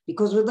agreement.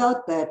 Because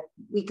without that,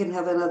 we can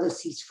have another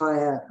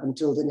ceasefire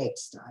until the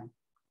next time.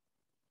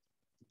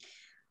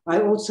 I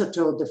also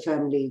told the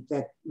family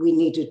that we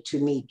needed to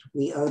meet.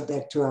 We owed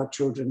that to our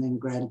children and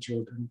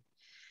grandchildren.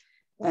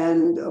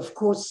 And of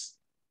course,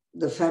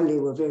 the family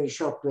were very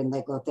shocked when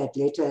they got that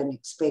letter and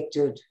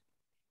expected,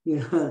 you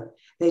know,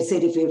 they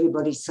said if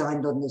everybody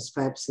signed on this,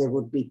 perhaps there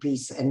would be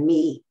peace. And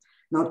me,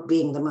 not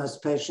being the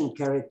most patient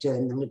character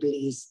in the Middle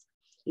East,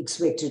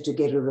 expected to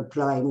get a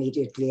reply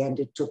immediately, and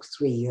it took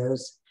 3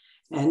 years.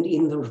 And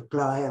in the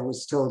reply, I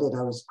was told that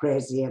I was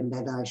crazy and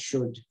that I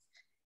should,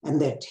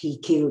 and that he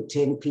killed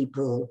 10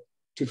 people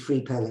to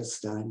free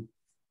Palestine.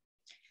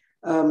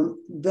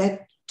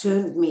 That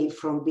turned me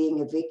from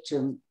being a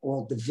victim,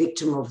 or the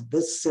victim of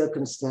this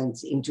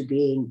circumstance, into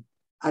being,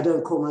 I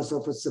don't call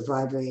myself a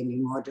survivor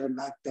anymore, I don't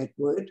like that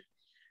word,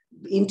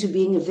 into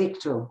being a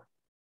victim.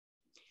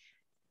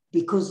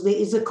 Because there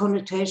is a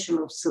connotation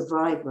of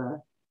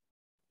survivor,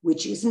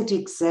 which isn't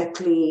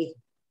exactly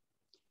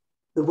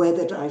the way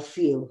that I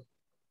feel.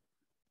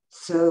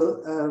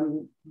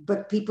 So,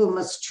 but people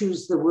must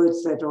choose the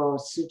words that are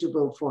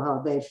suitable for how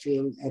they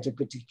feel at a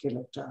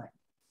particular time.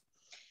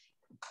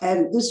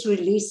 And this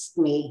released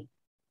me,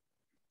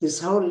 this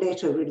whole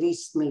letter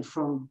released me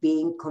from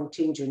being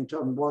contingent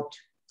on what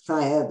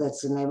Thaya,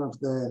 that's the name of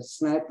the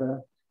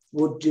sniper,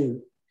 would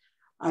do.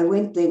 I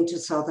went then to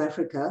South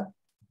Africa,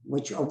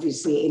 which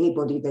obviously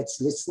anybody that's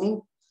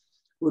listening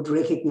would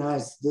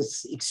recognize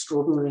this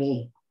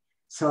extraordinary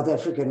South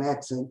African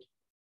accent,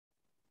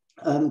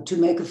 to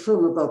make a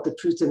film about the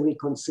Truth and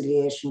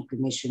Reconciliation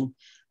Commission,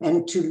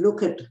 and to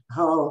look at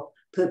how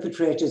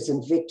perpetrators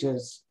and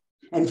victims,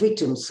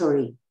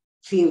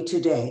 feel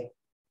today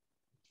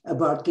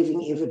about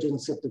giving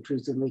evidence at the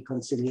Truth and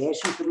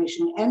Reconciliation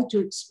Commission, and to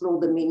explore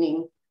the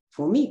meaning,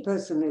 for me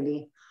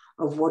personally,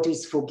 of what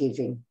is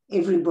forgiving.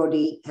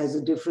 Everybody has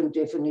a different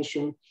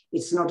definition.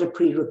 It's not a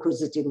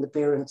prerequisite in the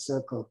parent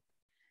circle.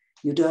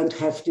 You don't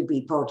have to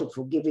be part of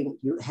forgiving.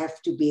 You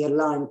have to be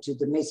aligned to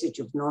the message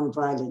of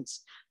nonviolence,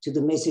 to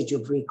the message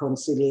of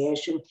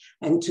reconciliation,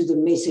 and to the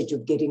message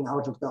of getting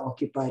out of the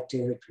occupied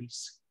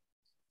territories.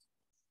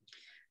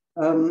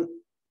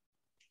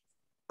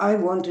 I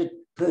wanted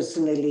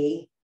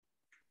personally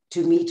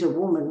to meet a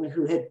woman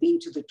who had been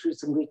to the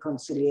Truth and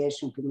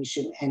Reconciliation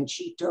Commission, and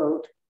she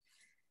told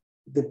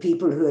the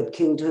people who had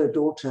killed her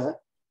daughter,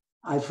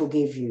 I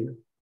forgive you.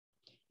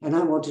 And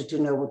I wanted to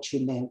know what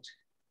she meant.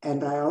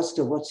 And I asked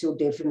her, what's your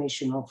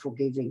definition of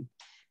forgiving?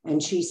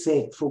 And she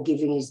said,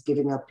 forgiving is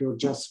giving up your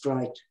just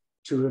right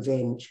to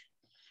revenge.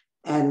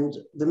 And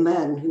the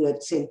man who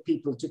had sent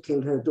people to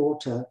kill her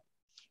daughter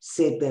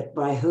said that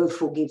by her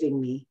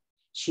forgiving me,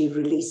 she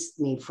released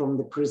me from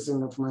the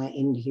prison of my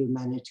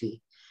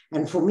inhumanity.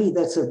 And for me,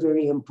 that's a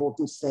very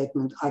important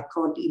statement. I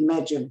can't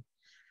imagine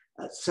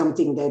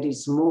something that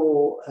is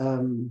more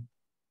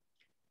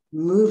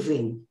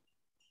moving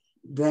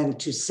than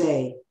to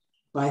say,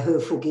 by her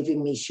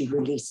forgiving me, she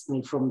released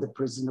me from the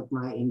prison of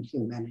my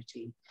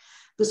inhumanity.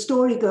 the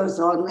story goes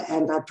on,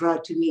 and I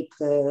tried to meet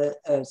the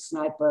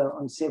sniper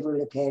on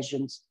several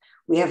occasions.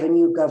 We have a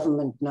new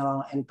government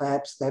now, and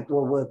perhaps that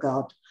will work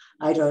out.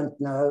 I don't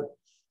know.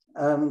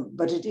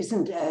 But it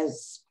isn't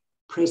as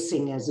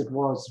pressing as it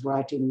was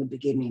right in the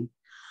beginning.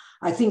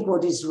 I think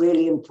what is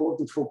really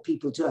important for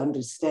people to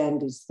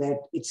understand is that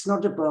it's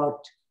not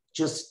about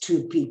just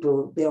two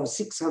people. There are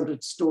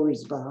 600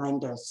 stories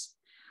behind us.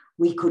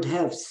 We could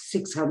have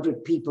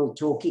 600 people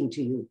talking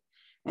to you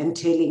and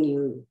telling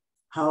you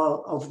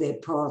how of their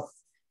path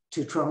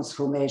to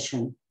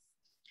transformation.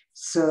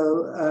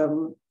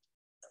 So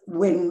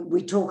when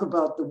we talk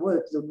about the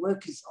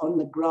work is on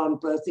the ground,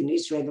 both in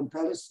Israel and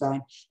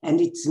Palestine, and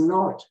it's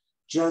not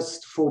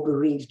just for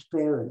bereaved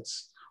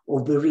parents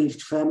or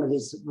bereaved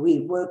families. We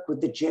work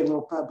with the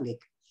general public.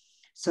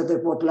 So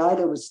that what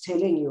Lila was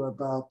telling you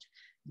about,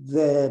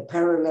 the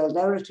parallel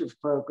narrative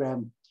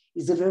program,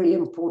 is a very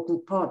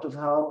important part of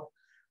how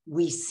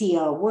we see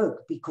our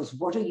work, because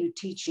what are you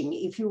teaching?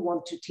 If you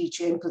want to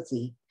teach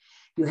empathy,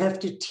 you have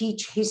to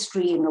teach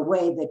history in a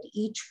way that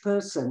each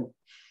person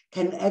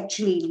can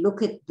actually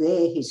look at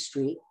their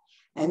history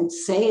and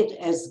say it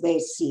as they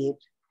see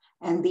it.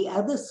 And the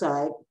other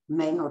side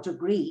may not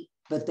agree,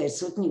 but they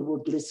certainly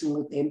would listen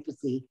with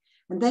empathy.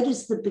 And that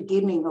is the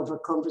beginning of a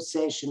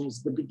conversation,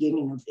 is the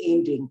beginning of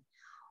ending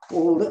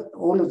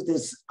all of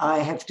this. I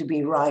have to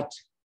be right.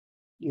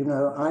 You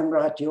know, I'm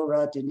right, you're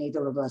right, and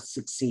neither of us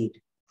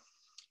succeed.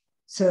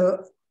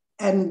 So,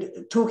 and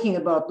talking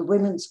about the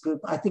women's group,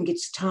 I think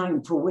it's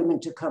time for women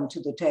to come to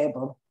the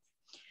table.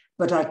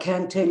 But I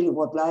can tell you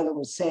what Lila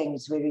was saying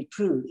is very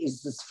true,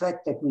 is this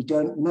fact that we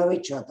don't know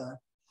each other,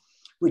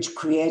 which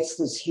creates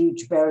this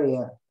huge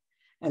barrier.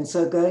 And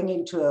so going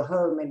into a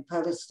home in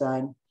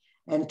Palestine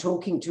and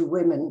talking to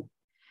women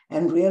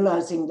and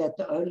realizing that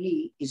the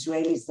only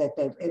Israelis that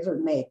they've ever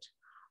met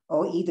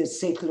are either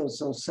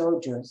settlers or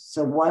soldiers.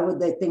 So why would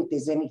they think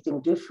there's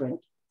anything different?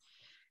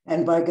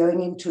 And by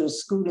going into a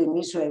school in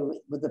Israel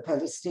with a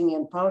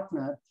Palestinian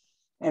partner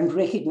and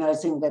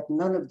recognizing that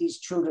none of these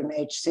children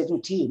aged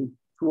 17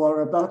 who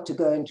are about to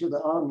go into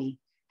the army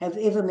have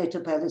ever met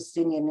a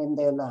Palestinian in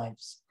their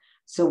lives.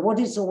 So what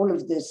is all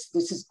of this?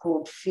 This is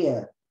called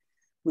fear,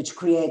 which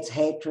creates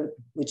hatred,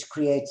 which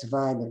creates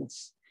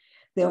violence.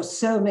 There are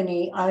so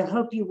many. I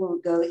hope you will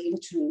go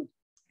into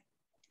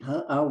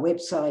our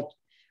website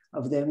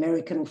of the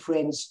American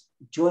Friends,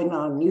 join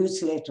our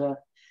newsletter,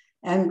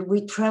 and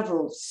we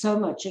travel so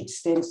much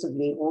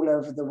extensively all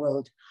over the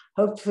world.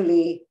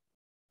 Hopefully,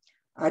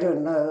 I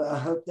don't know, I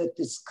hope that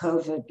this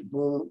COVID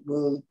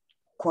will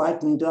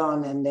quieten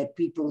down and that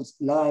people's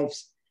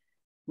lives,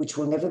 which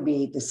will never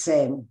be the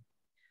same,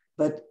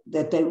 but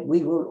that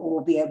we will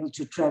all be able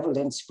to travel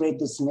and spread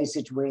this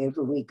message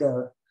wherever we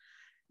go.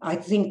 I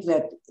think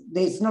that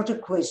there's not a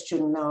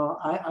question now.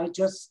 I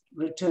just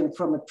returned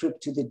from a trip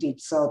to the Deep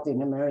South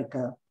in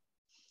America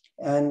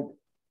and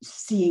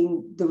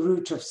seeing the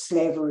root of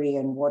slavery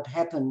and what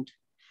happened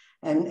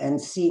and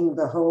seeing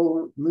the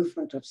whole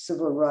movement of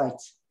civil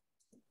rights,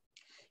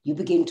 you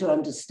begin to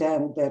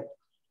understand that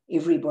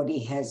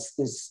everybody has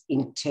this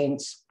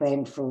intense,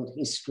 painful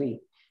history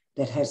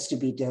that has to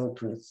be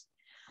dealt with.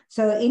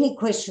 So any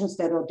questions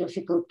that are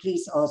difficult,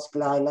 please ask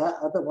Lila.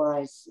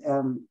 Otherwise,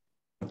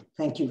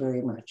 thank you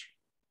very much.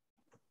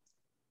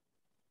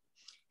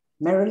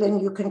 Marilyn,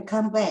 you can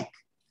come back.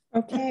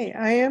 Okay,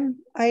 I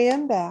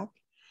am back.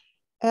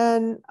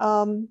 And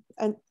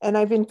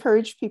I've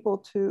encouraged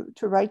people to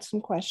write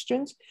some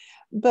questions,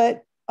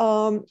 but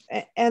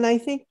and I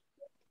think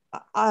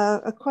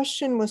a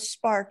question was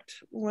sparked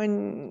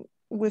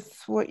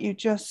with what you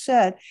just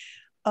said,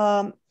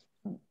 and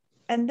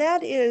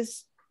that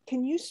is,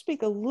 can you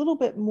speak a little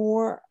bit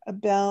more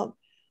about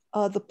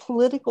the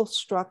political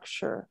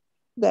structure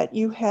that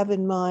you have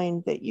in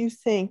mind that you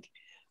think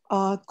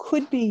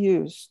could be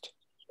used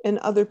in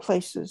other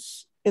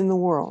places in the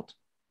world?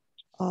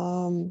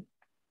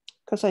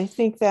 Because I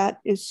think that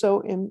is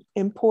so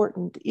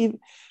important.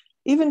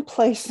 Even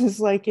places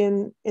like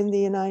in the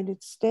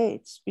United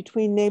States,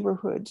 between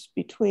neighborhoods,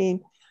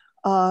 between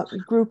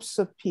groups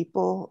of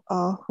people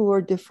who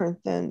are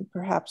different than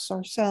perhaps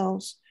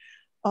ourselves.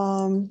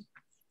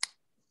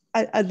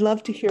 I'd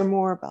love to hear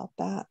more about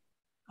that.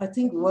 I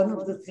think one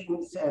of the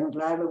things, and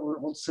Lila will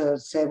also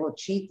say what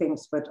she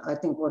thinks, but I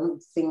think one of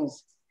the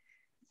things,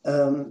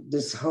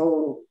 this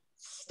whole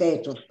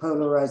state of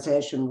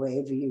polarization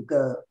wherever you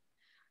go,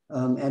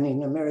 and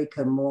in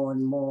America more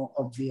and more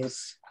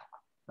obvious.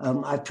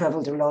 I've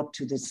traveled a lot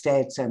to the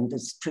States, and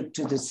this trip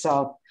to the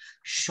South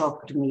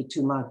shocked me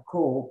to my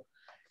core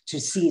to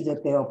see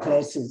that there are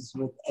places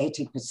with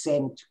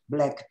 80%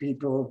 Black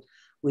people,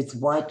 with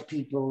white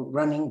people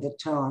running the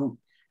town,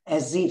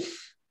 as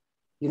if,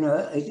 you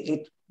know,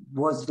 it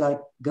was like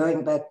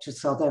going back to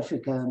South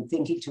Africa and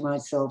thinking to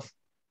myself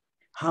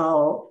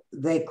how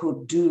they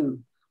could do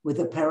with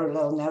a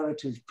parallel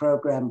narrative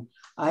program.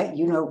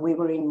 We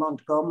were in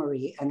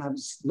Montgomery and I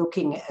was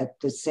looking at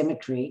the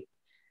cemetery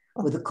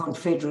with the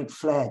Confederate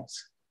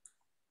flags.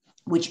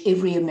 which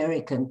every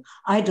American,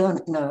 I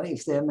don't know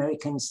if the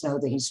Americans know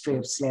the history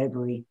of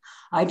slavery.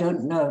 I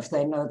don't know if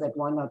they know that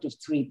 1 out of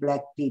 3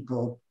 Black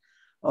people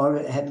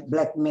or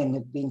Black men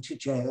have been to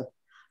jail.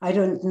 I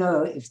don't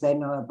know if they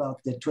know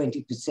about the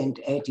 20%,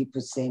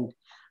 80%,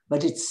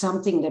 but it's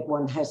something that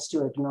one has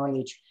to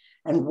acknowledge.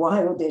 And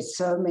while there's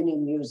so many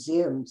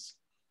museums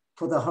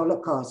for the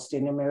Holocaust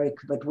in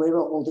America, but where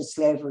are all the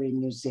slavery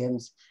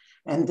museums?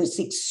 And this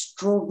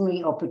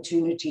extraordinary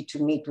opportunity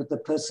to meet with a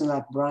person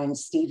like Brian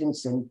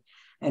Stevenson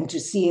and to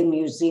see a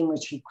museum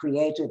which he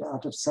created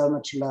out of so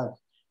much love.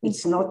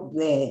 It's not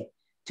there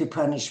to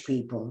punish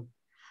people.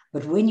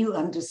 But when you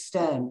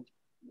understand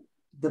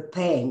the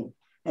pain,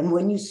 and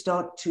when you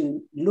start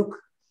to look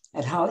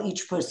at how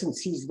each person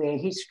sees their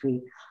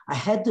history, I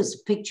had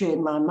this picture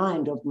in my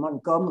mind of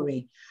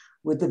Montgomery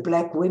with the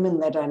Black women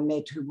that I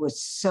met who were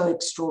so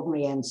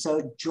extraordinary and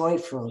so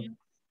joyful,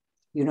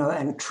 you know,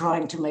 and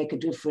trying to make a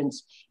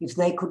difference. If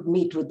they could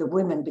meet with the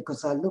women,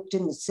 because I looked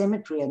in the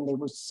cemetery and there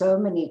were so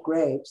many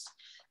graves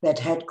that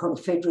had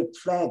Confederate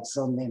flags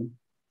on them.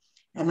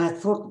 And I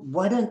thought,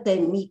 why don't they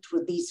meet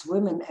with these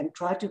women and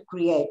try to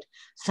create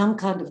some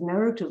kind of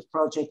narrative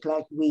project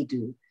like we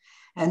do?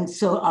 And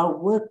so our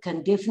work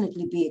can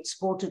definitely be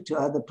exported to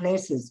other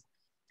places.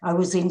 I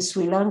was in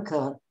Sri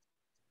Lanka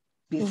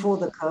before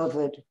the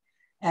COVID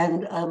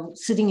and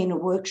sitting in a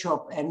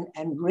workshop and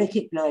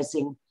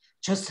recognizing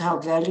just how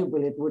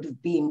valuable it would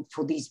have been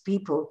for these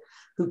people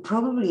who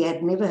probably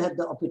had never had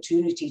the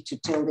opportunity to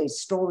tell their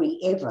story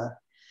ever,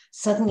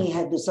 suddenly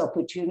had this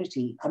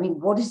opportunity. I mean,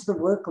 what is the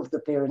work of the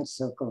Parent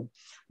Circle?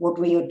 What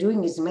we are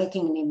doing is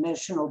making an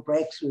emotional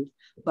breakthrough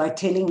by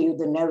telling you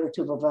the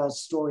narrative of our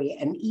story.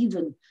 And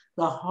even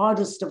the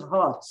hardest of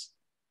hearts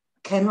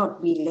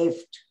cannot be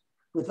left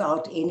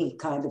without any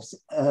kind of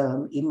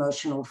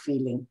emotional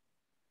feeling,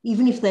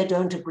 even if they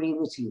don't agree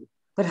with you.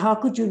 But how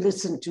could you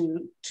listen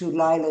to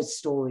Lila's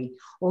story,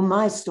 or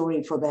my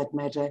story for that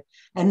matter,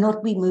 and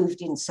not be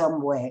moved in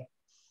some way?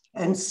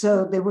 And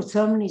so there were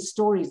so many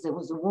stories. There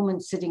was a woman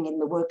sitting in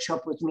the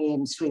workshop with me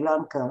in Sri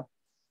Lanka.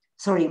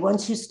 Sorry,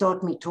 once you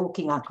start me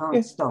talking, I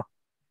can't stop.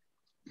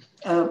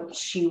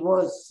 She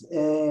was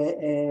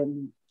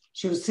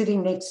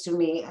sitting next to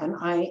me, and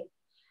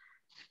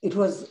it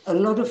was a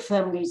lot of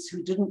families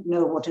who didn't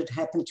know what had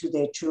happened to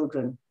their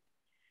children.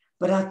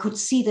 But I could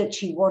see that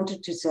she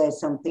wanted to say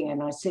something,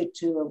 and I said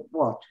to her,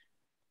 what?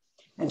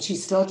 And she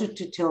started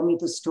to tell me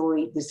the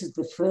story. This is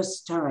the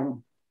first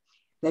time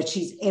that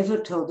she's ever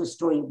told the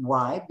story.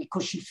 Why?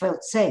 Because she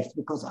felt safe,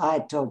 because I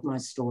had told my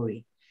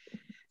story.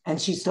 And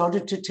she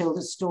started to tell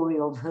the story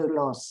of her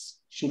loss.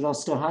 She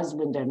lost her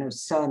husband and her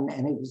son,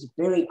 and it was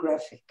very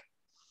graphic.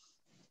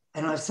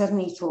 And I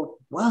suddenly thought,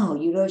 wow,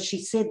 you know,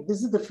 she said,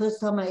 this is the first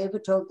time I ever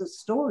told this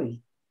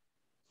story.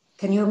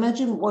 Can you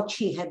imagine what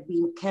she had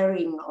been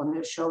carrying on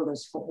her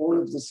shoulders for all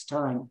of this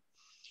time?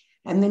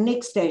 And the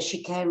next day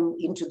she came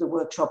into the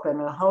workshop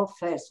and her whole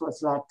face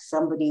was like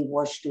somebody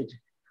washed it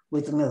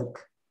with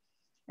milk.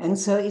 And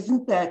so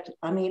isn't that,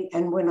 I mean,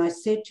 and when I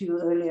said to you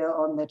earlier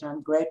on that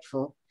I'm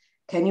grateful,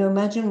 can you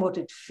imagine what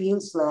it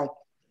feels like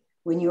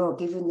when you are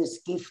given this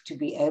gift to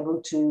be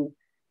able to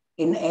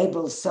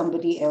enable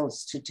somebody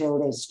else to tell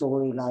their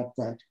story like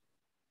that?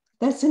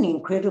 That's an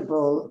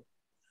incredible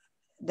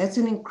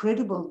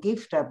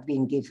gift I've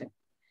been given,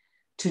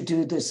 to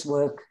do this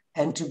work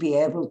and to be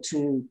able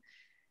to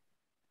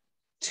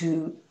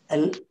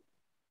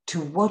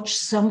watch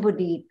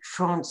somebody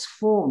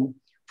transform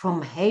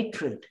from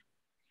hatred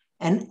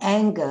and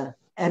anger,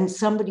 and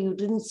somebody who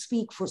didn't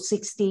speak for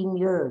 16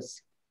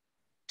 years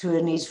to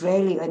an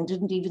Israeli and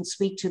didn't even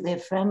speak to their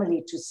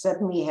family, to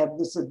suddenly have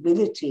this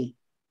ability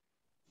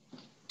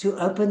to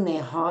open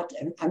their heart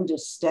and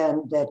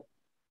understand that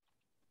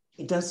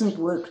it doesn't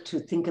work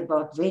to think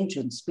about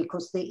vengeance,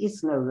 because there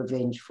is no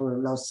revenge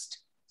for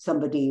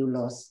somebody you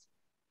lost.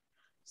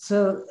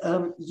 So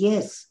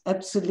yes,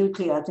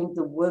 absolutely. I think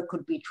the work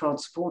could be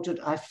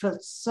transported. I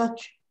felt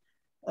such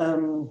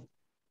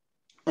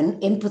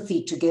an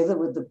empathy together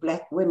with the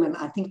Black women.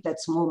 I think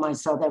that's more my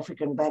South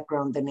African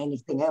background than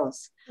anything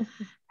else.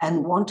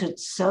 And wanted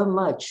so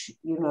much,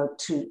 you know,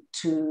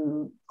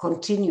 to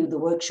continue the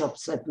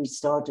workshops that we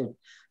started.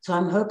 So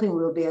I'm hoping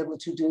we'll be able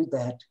to do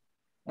that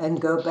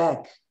and go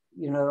back,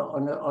 you know,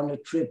 on a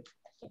trip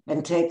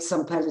and take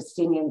some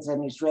Palestinians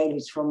and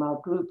Israelis from our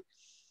group,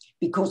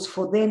 because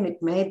for them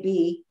it may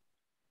be,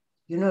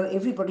 you know,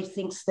 everybody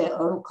thinks their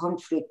own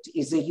conflict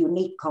is a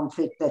unique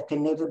conflict that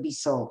can never be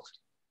solved.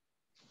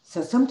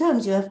 So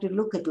sometimes you have to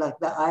look at like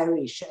the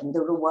Irish and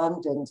the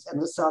Rwandans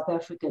and the South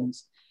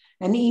Africans,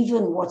 and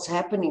even what's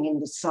happening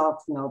in the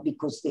South now,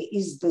 because there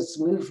is this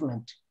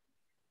movement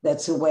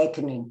that's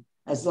awakening.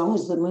 As long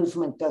as the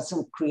movement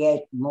doesn't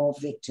create more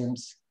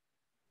victims,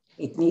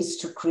 it needs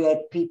to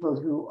create people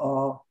who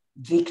are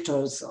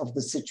victors of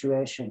the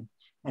situation.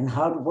 And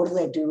what do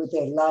they do with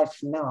their life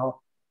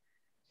now?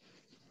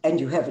 And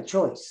you have a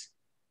choice.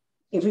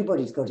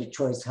 Everybody's got a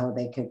choice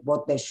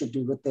what they should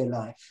do with their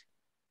life.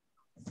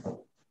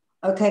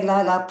 Okay,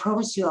 Lila, I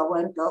promise you I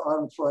won't go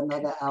on for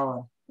another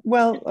hour.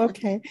 Well,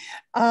 okay.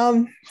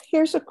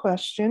 Here's a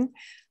question.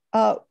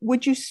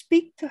 Would you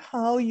speak to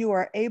how you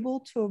are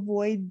able to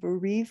avoid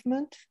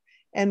bereavement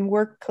and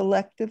work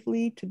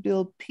collectively to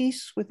build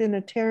peace within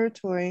a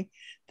territory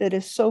that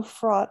is so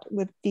fraught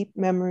with deep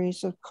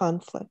memories of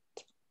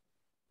conflict?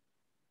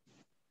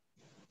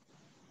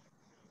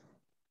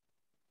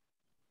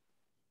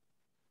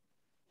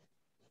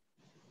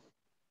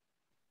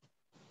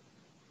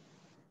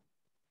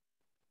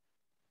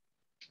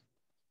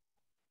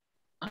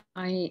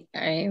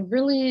 I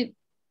really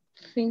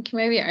think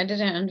maybe I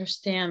didn't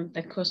understand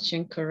the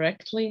question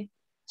correctly.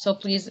 So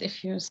please,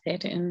 if you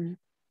state it in.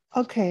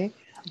 Okay.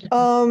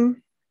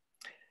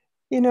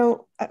 You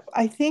know,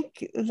 I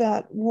think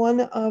that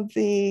one of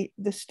the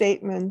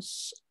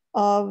statements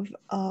of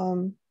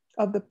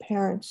the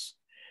parents'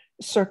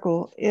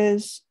 circle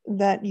is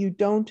that you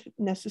don't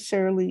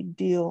necessarily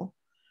deal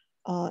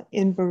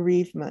in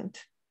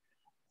bereavement,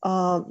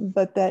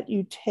 but that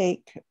you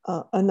take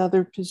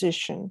another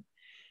position.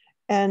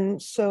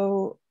 And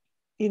so,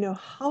 you know,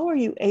 how are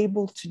you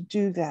able to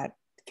do that,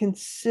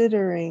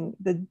 considering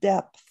the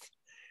depth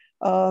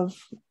of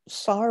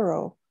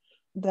sorrow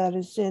that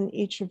is in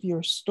each of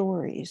your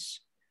stories?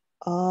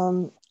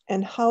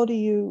 And how do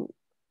you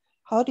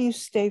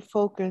stay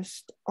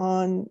focused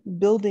on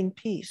building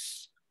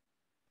peace?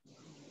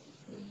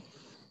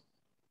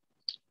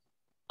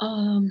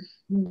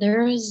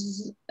 There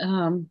is,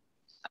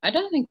 I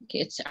don't think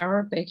it's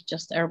Arabic,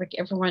 just Arabic.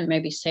 Everyone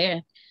maybe say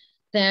it,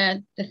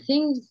 that the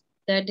things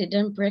that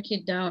didn't break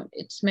it down,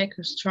 it's make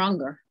you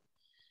stronger.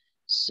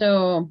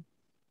 So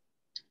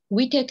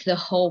we take the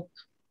hope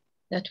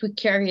that we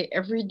carry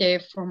every day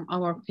from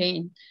our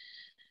pain.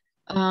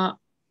 I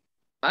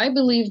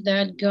believe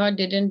that God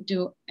didn't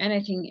do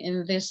anything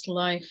in this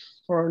life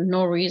for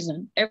no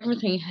reason.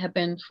 Everything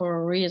happened for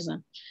a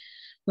reason.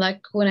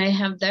 Like when I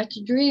have that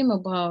dream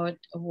about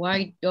a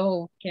white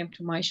dove came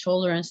to my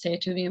shoulder and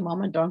said to me,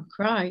 "Mama, don't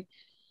cry."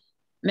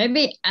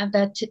 Maybe at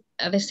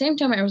the same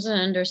time, I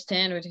wasn't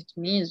understand what it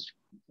means,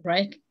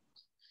 right?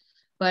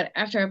 But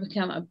after I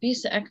became a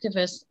peace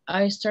activist,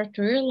 I start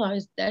to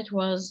realize that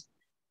was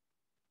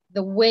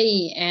the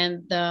way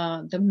and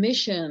the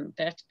mission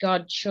that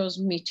God chose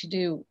me to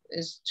do,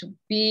 is to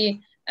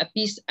be a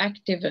peace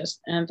activist,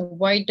 and the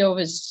white dove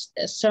is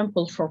a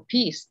symbol for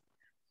peace.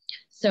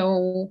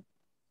 So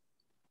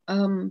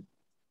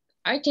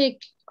I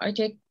take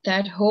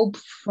that hope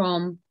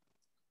from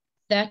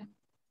that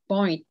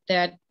point,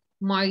 that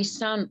my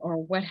son or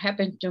what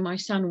happened to my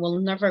son will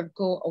never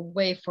go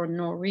away for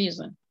no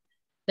reason.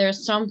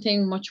 There's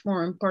something much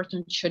more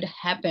important should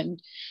happen.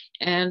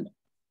 And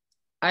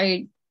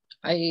I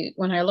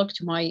when I look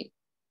to my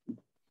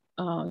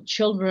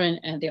children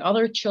and the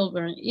other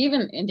children,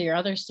 even in the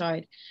other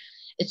side,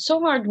 it's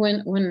so hard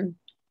when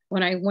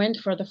I went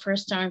for the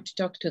first time to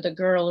talk to the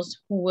girls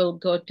who will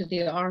go to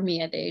the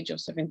army at the age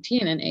of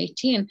 17 and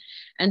 18,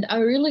 and I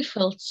really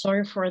felt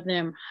sorry for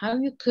them. How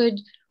you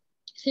could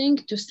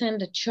think to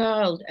send a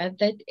child at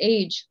that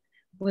age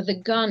with a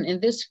gun in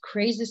this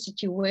crazy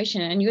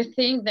situation, and you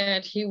think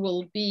that he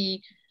will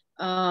be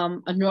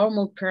a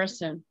normal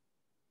person.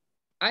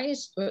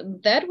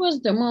 That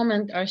was the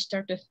moment I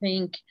started to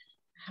think,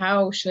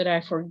 how should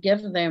I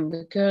forgive them?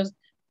 Because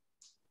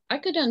I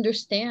could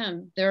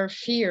understand their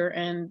fear,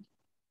 and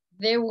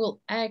they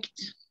will act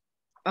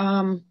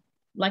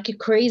like a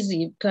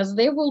crazy because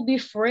they will be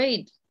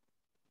afraid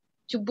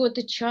to put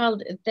the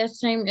child at that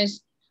same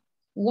as.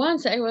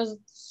 Once I was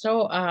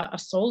a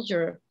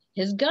soldier,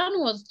 his gun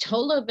was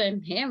taller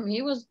than him.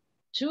 He was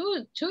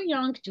too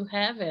young to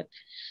have it.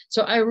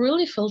 So I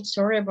really felt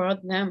sorry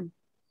about them.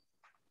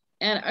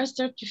 And I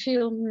start to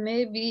feel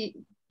maybe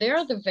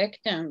they're the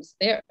victims.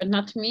 They're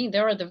not me. They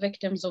are the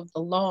victims of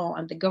the law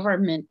and the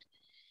government.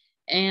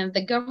 And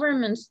the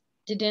governments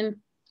didn't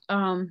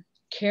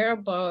care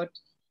about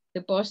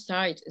the both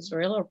sides,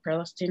 Israel or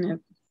Palestinian.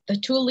 The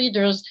two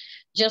leaders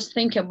just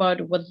think about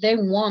what they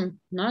want,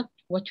 not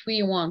what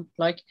we want.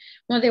 Like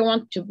when they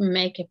want to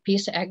make a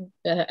peace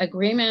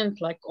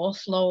agreement like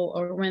Oslo,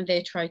 or when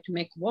they try to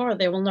make war,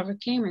 they will never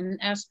come and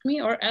ask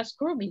me or ask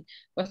Ruby,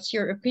 what's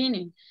your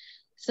opinion?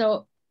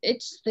 So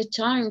it's the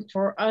time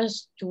for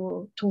us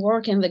to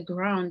work in the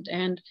ground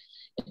and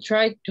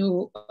try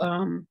to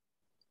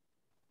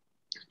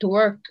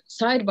work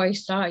side by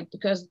side,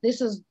 because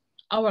this is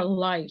our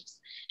lives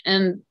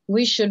and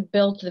we should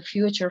build the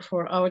future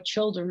for our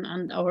children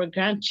and our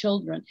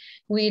grandchildren.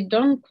 We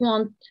don't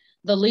want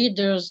the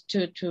leaders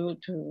to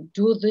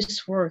do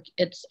this work.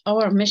 It's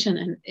our mission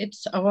and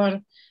it's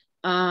our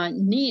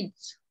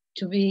needs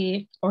to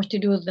be, or to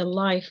do the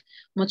life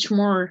much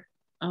more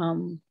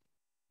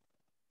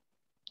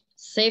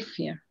safe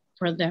here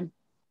for them.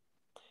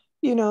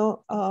 You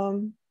know,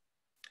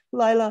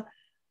 Lila,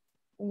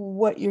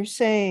 what you're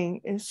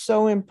saying is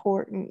so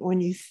important when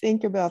you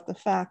think about the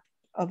fact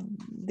of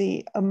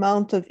the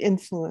amount of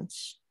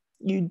influence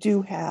you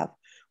do have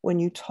when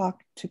you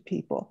talk to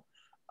people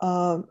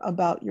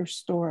about your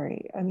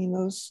story. I mean,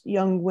 those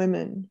young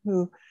women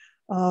who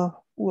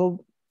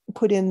will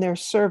put in their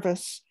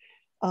service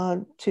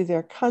to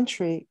their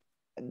country,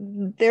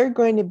 they're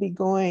going to be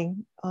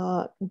going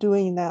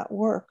doing that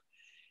work.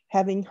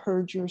 having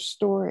heard your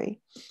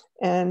story.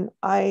 And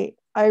I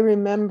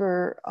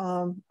remember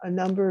a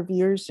number of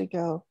years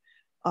ago,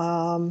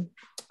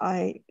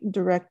 I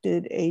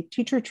directed a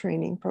teacher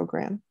training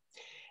program.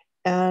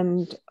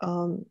 And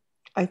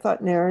I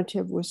thought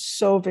narrative was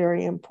so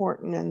very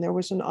important. And there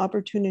was an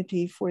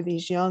opportunity for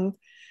these young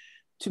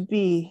to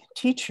be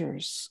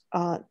teachers,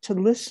 to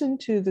listen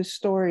to the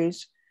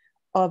stories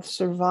of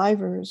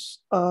survivors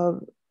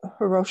of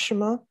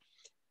Hiroshima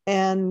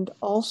and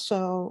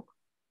also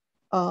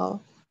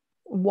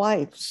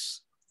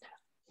wives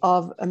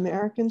of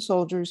American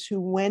soldiers who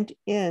went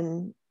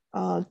in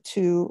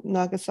to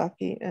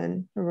Nagasaki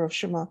and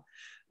Hiroshima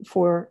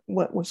for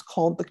what was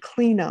called the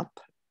cleanup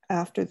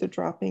after the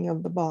dropping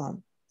of the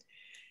bomb.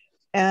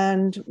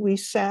 And we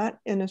sat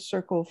in a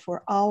circle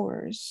for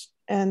hours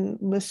and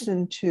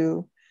listened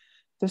to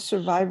the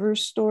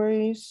survivors'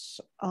 stories,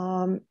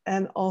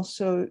 and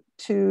also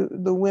to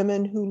the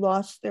women who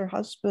lost their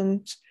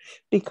husbands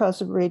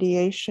because of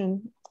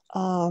radiation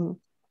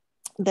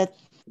that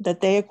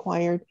they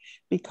acquired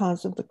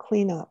because of the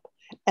cleanup.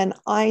 And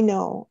I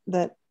know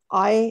that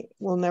I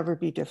will never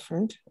be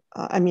different.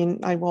 I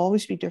mean, I will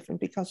always be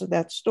different because of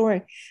that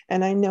story.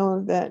 And I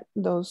know that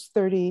those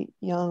 30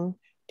 young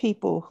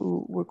people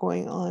who were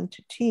going on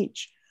to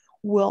teach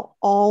will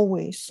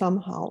always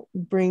somehow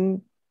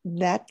bring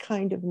that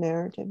kind of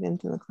narrative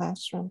into the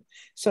classroom.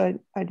 So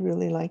I'd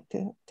really like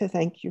to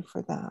thank you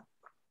for that.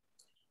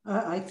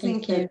 I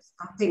think that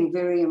something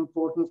very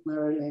important,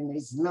 Marilyn,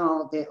 is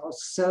now there are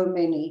so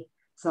many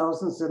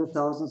thousands and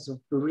thousands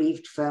of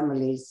bereaved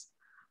families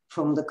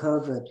from the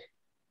COVID.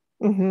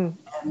 Mm-hmm.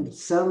 And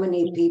so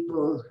many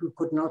people who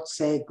could not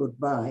say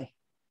goodbye.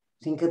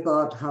 Think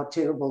about how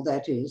terrible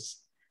that is,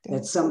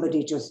 that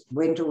somebody just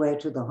went away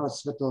to the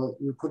hospital.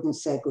 You couldn't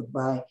say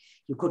goodbye.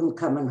 You couldn't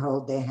come and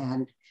hold their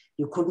hand.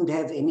 You couldn't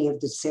have any of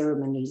the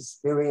ceremonies,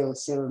 burial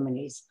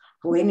ceremonies,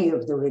 for any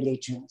of the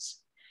religions.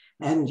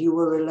 And you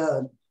were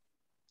alone.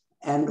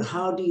 And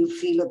how do you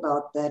feel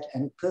about that?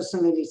 And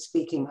personally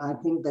speaking, I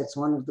think that's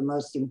one of the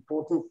most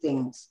important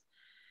things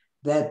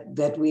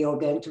that we are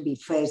going to be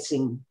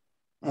facing,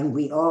 and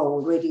we are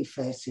already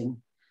facing,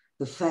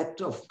 the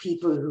fact of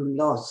people who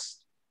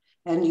lost.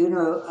 And, you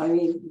know, I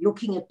mean,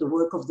 looking at the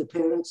work of the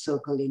Parent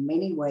Circle in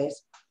many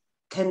ways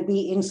can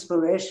be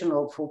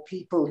inspirational for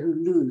people who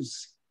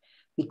lose,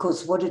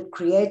 because what it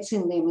creates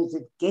in them is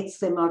it gets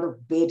them out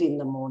of bed in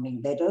the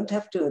morning. They don't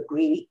have to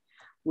agree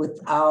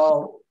with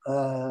our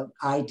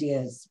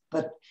ideas,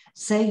 but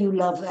say you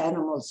love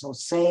animals, or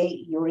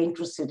say you're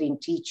interested in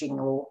teaching,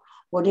 or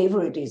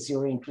whatever it is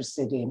you're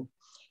interested in.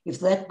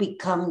 If that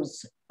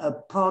becomes a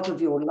part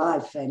of your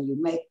life and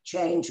you make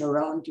change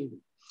around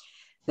you,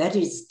 that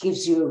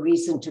gives you a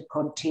reason to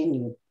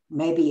continue,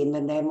 maybe in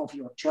the name of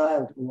your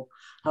child or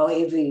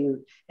however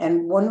you.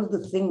 And one of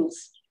the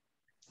things,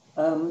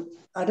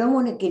 I don't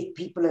want to give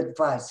people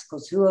advice,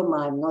 because who am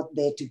I? I'm not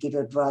there to give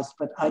advice,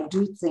 but I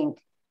do think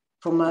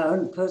from my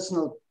own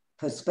personal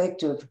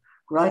perspective,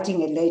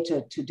 writing a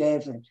letter to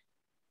David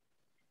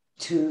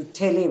to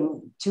tell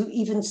him, to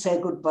even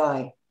say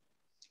goodbye,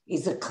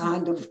 is a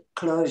kind of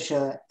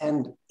closure,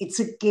 and it's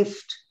a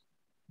gift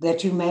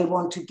that you may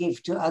want to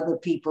give to other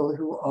people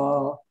who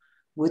are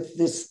with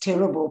this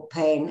terrible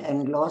pain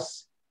and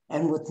loss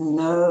and with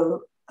no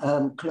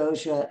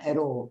closure at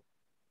all.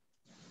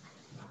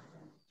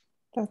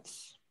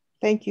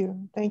 Thank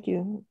you.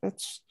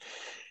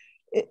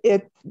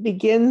 It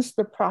begins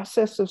the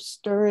process of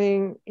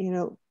stirring, you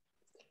know,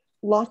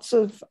 lots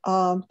of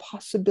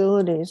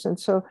possibilities. And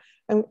so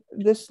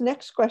this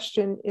next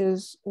question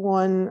is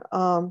one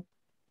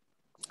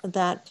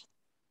that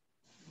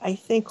I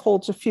think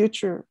holds a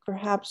future,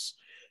 perhaps,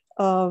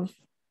 of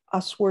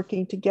us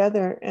working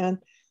together. And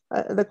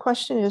the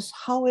question is,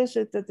 how is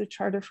it that the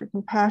Charter for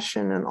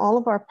Compassion and all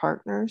of our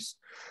partners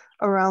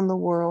around the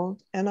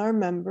world and our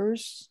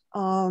members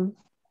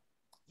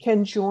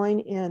can join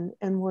in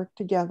and work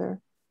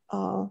together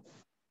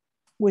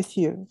with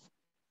you?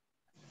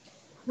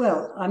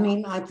 Well, I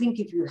mean, I think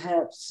if you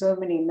have so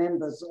many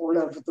members all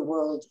over the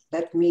world,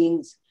 that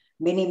means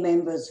many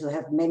members who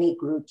have many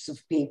groups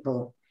of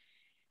people.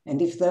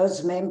 And if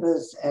those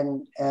members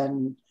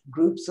and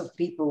groups of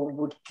people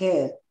would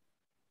care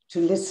to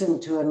listen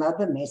to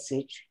another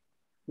message,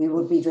 we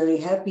would be very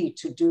happy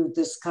to do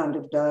this kind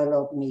of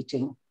dialogue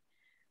meeting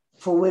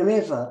for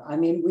wherever. I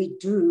mean, we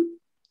do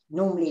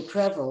normally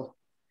travel,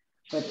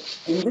 but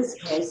in this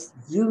case,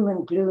 Zoom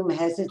and gloom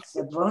has its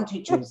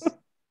advantages.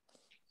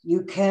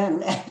 You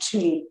can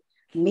actually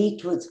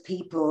meet with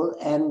people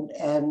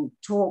and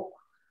talk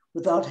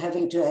without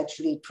having to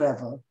actually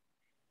travel.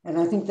 And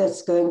I think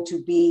that's going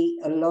to be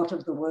a lot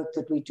of the work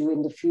that we do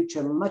in the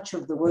future. Much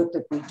of the work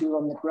that we do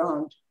on the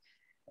ground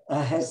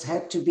has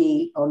had to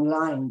be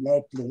online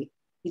lately.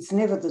 It's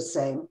never the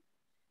same,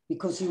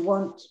 because you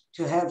want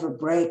to have a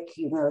break,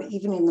 you know,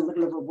 even in the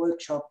middle of a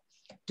workshop,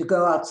 to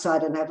go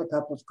outside and have a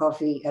cup of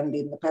coffee, and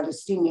in the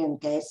Palestinian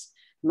case,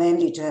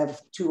 mainly to have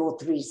 2 or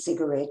 3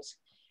 cigarettes.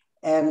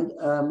 And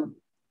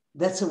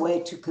that's a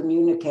way to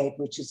communicate,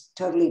 which is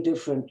totally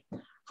different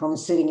from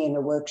sitting in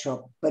a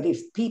workshop. But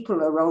if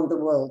people around the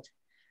world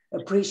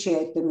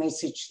appreciate the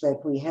message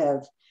that we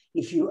have,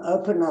 if you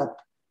open up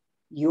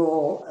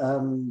your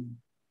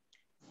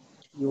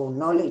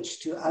knowledge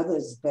to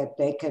others, that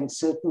they can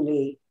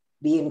certainly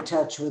be in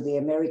touch with the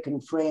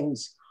American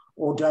friends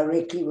or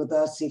directly with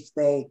us if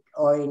they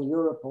are in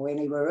Europe or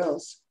anywhere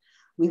else,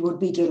 we would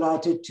be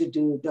delighted to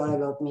do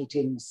dialogue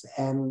meetings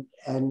and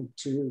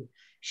to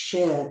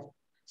share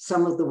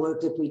some of the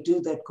work that we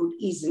do that could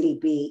easily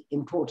be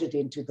imported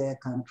into their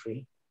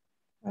country.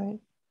 Right.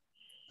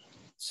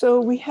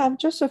 So we have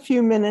just a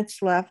few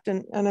minutes left,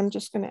 and I'm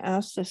just going to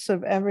ask this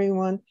of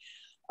everyone.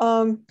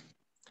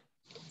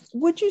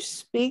 Would you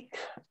speak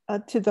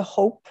to the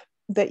hope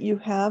that you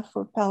have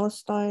for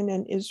Palestine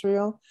and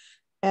Israel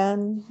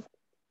and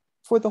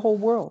for the whole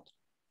world?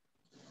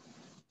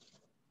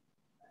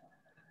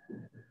 Of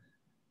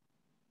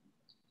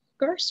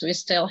course, we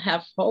still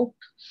have hope.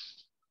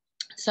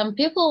 Some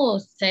people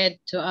said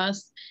to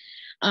us,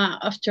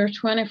 after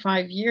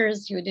 25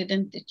 years, you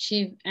didn't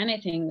achieve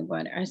anything.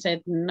 But I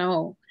said,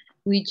 no,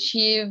 we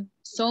achieved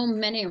so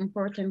many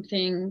important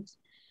things.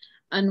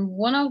 And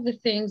one of the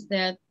things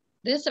that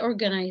this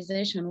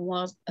organization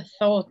was a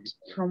thought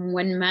from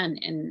one man,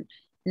 and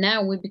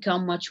now we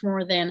become much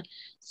more than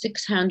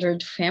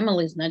 600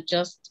 families, not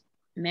just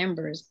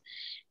members,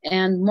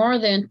 and more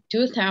than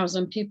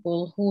 2,000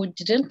 people who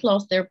didn't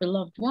lose their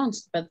beloved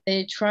ones, but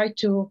they try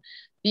to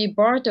be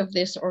part of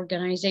this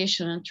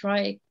organization and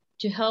try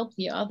to help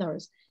the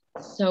others.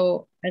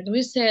 So as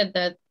we said,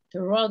 that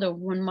the road of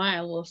 1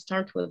 mile will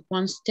start with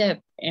one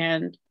step,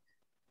 and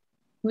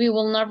we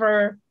will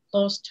never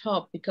lose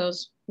hope,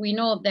 because we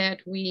know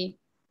that we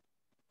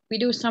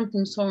do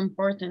something so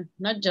important,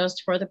 not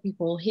just for the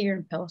people here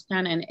in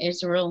Palestine and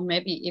Israel,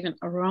 maybe even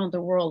around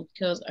the world.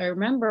 Because I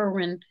remember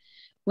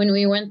when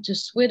we went to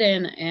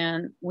Sweden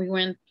and we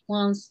went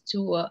once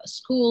to a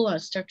school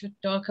and started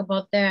to talk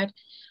about that,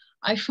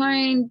 I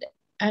find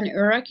an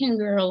Iraqi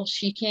girl,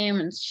 she came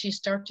and she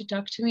started to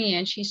talk to me,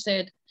 and she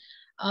said,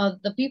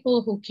 the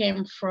people who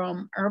came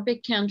from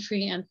Arabic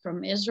country and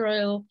from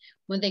Israel,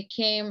 when they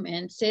came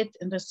and sit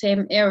in the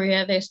same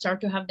area, they start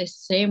to have the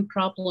same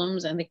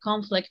problems and the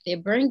conflict. They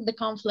bring the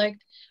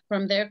conflict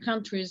from their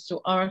countries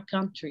to our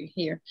country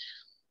here.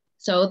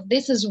 So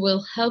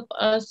will help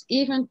us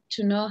even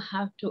to know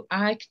how to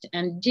act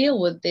and deal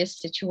with this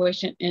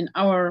situation in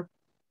our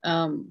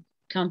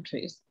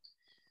countries.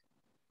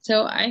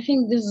 So I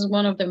think this is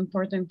one of the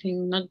important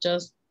things, not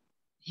just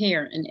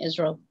here in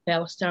Israel,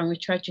 Palestine. We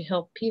try to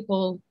help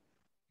people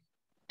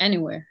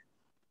anywhere.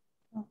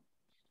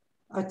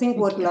 I think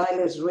what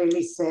Lila is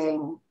really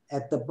saying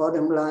at the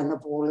bottom line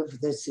of all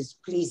of this is,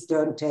 please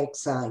don't take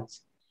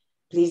sides.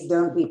 Please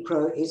don't be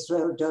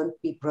pro-Israel, don't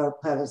be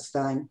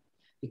pro-Palestine,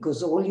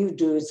 because all you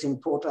do is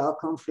import our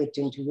conflict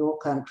into your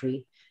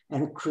country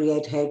and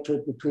create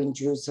hatred between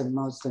Jews and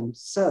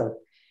Muslims. So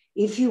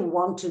if you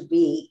want to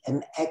be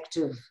an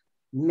active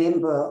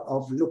member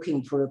of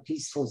looking for a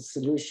peaceful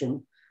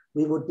solution,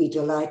 we would be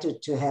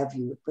delighted to have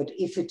you. But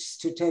if it's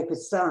to take a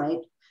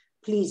side,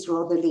 please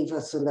rather leave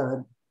us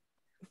alone.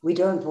 We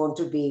don't want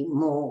to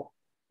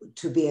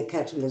be a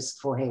catalyst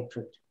for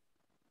hatred.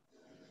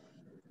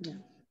 Yeah,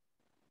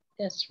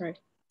 that's right.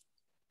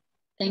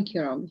 Thank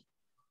you, Romy.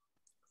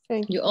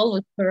 Thank you. You're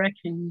always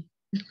correcting me.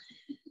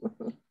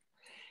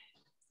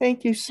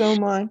 Thank you so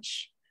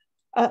much.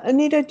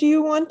 Anita, do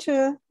you want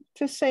to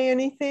say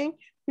anything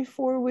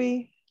before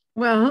we?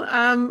 Well,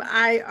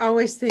 I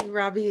always think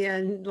Robbie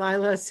and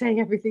Lila saying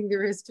everything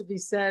there is to be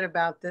said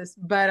about this,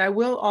 but I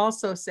will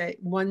also say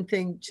one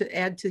thing to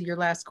add to your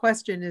last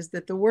question is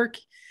that the work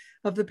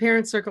of the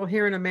Parent Circle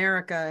here in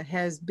America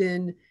has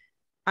been,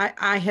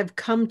 I have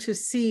come to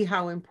see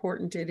how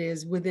important it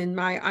is within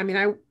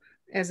I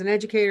as an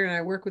educator, and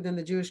I work within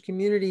the Jewish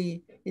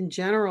community in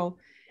general,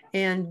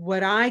 and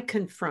what I am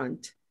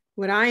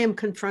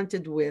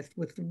confronted with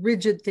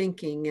rigid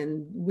thinking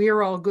and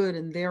we're all good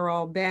and they're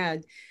all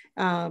bad,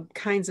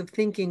 kinds of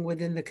thinking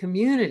within the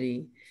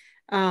community,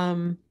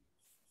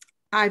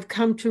 I've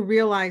come to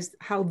realize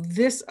how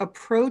this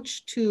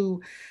approach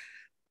to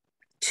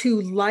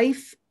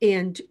life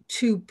and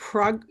to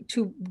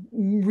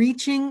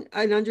reaching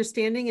an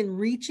understanding and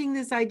reaching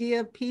this idea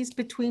of peace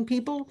between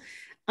people,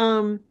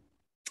 first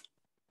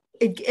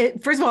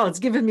of all, it's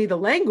given me the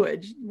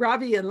language.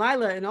 Robbie and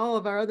Lila and all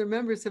of our other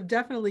members have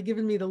definitely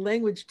given me the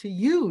language to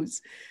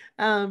use.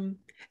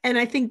 And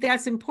I think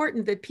that's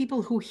important, that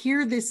people who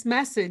hear this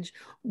message,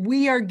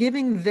 we are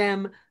giving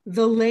them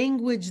the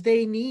language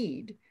they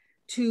need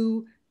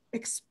to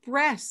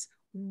express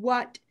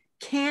what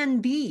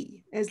can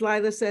be, as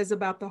Lila says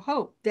about the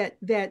hope, that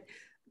the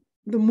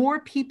more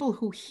people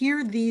who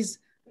hear these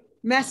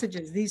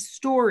messages, these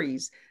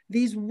stories,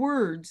 these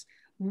words,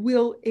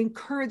 will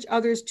encourage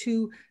others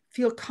to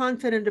feel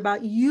confident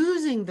about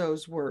using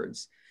those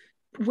words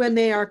when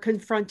they are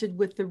confronted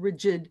with the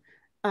rigid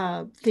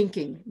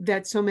thinking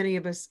that so many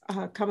of us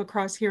come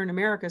across here in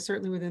America,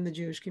 certainly within the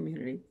Jewish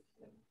community.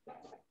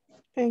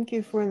 Thank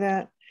you for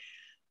that.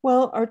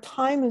 Well, our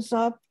time is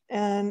up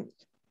and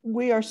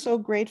we are so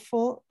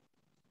grateful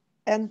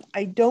and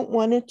I don't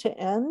want it to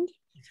end.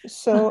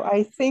 So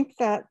I think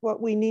that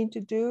what we need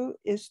to do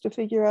is to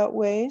figure out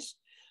ways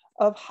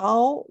of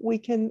how we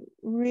can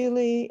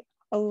really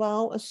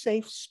allow a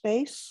safe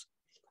space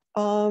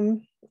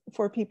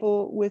for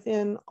people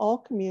within all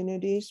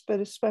communities, but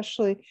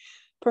especially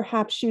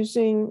perhaps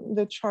using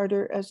the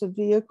charter as a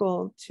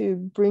vehicle to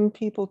bring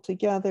people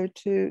together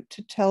to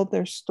tell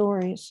their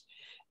stories.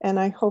 And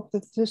I hope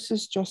that this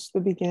is just the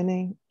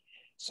beginning.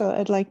 So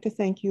I'd like to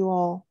thank you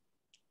all.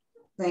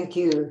 Thank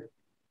you.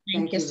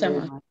 Thank you so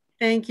much.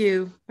 Thank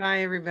you.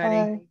 Bye, everybody.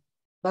 Bye.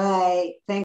 Bye. Thank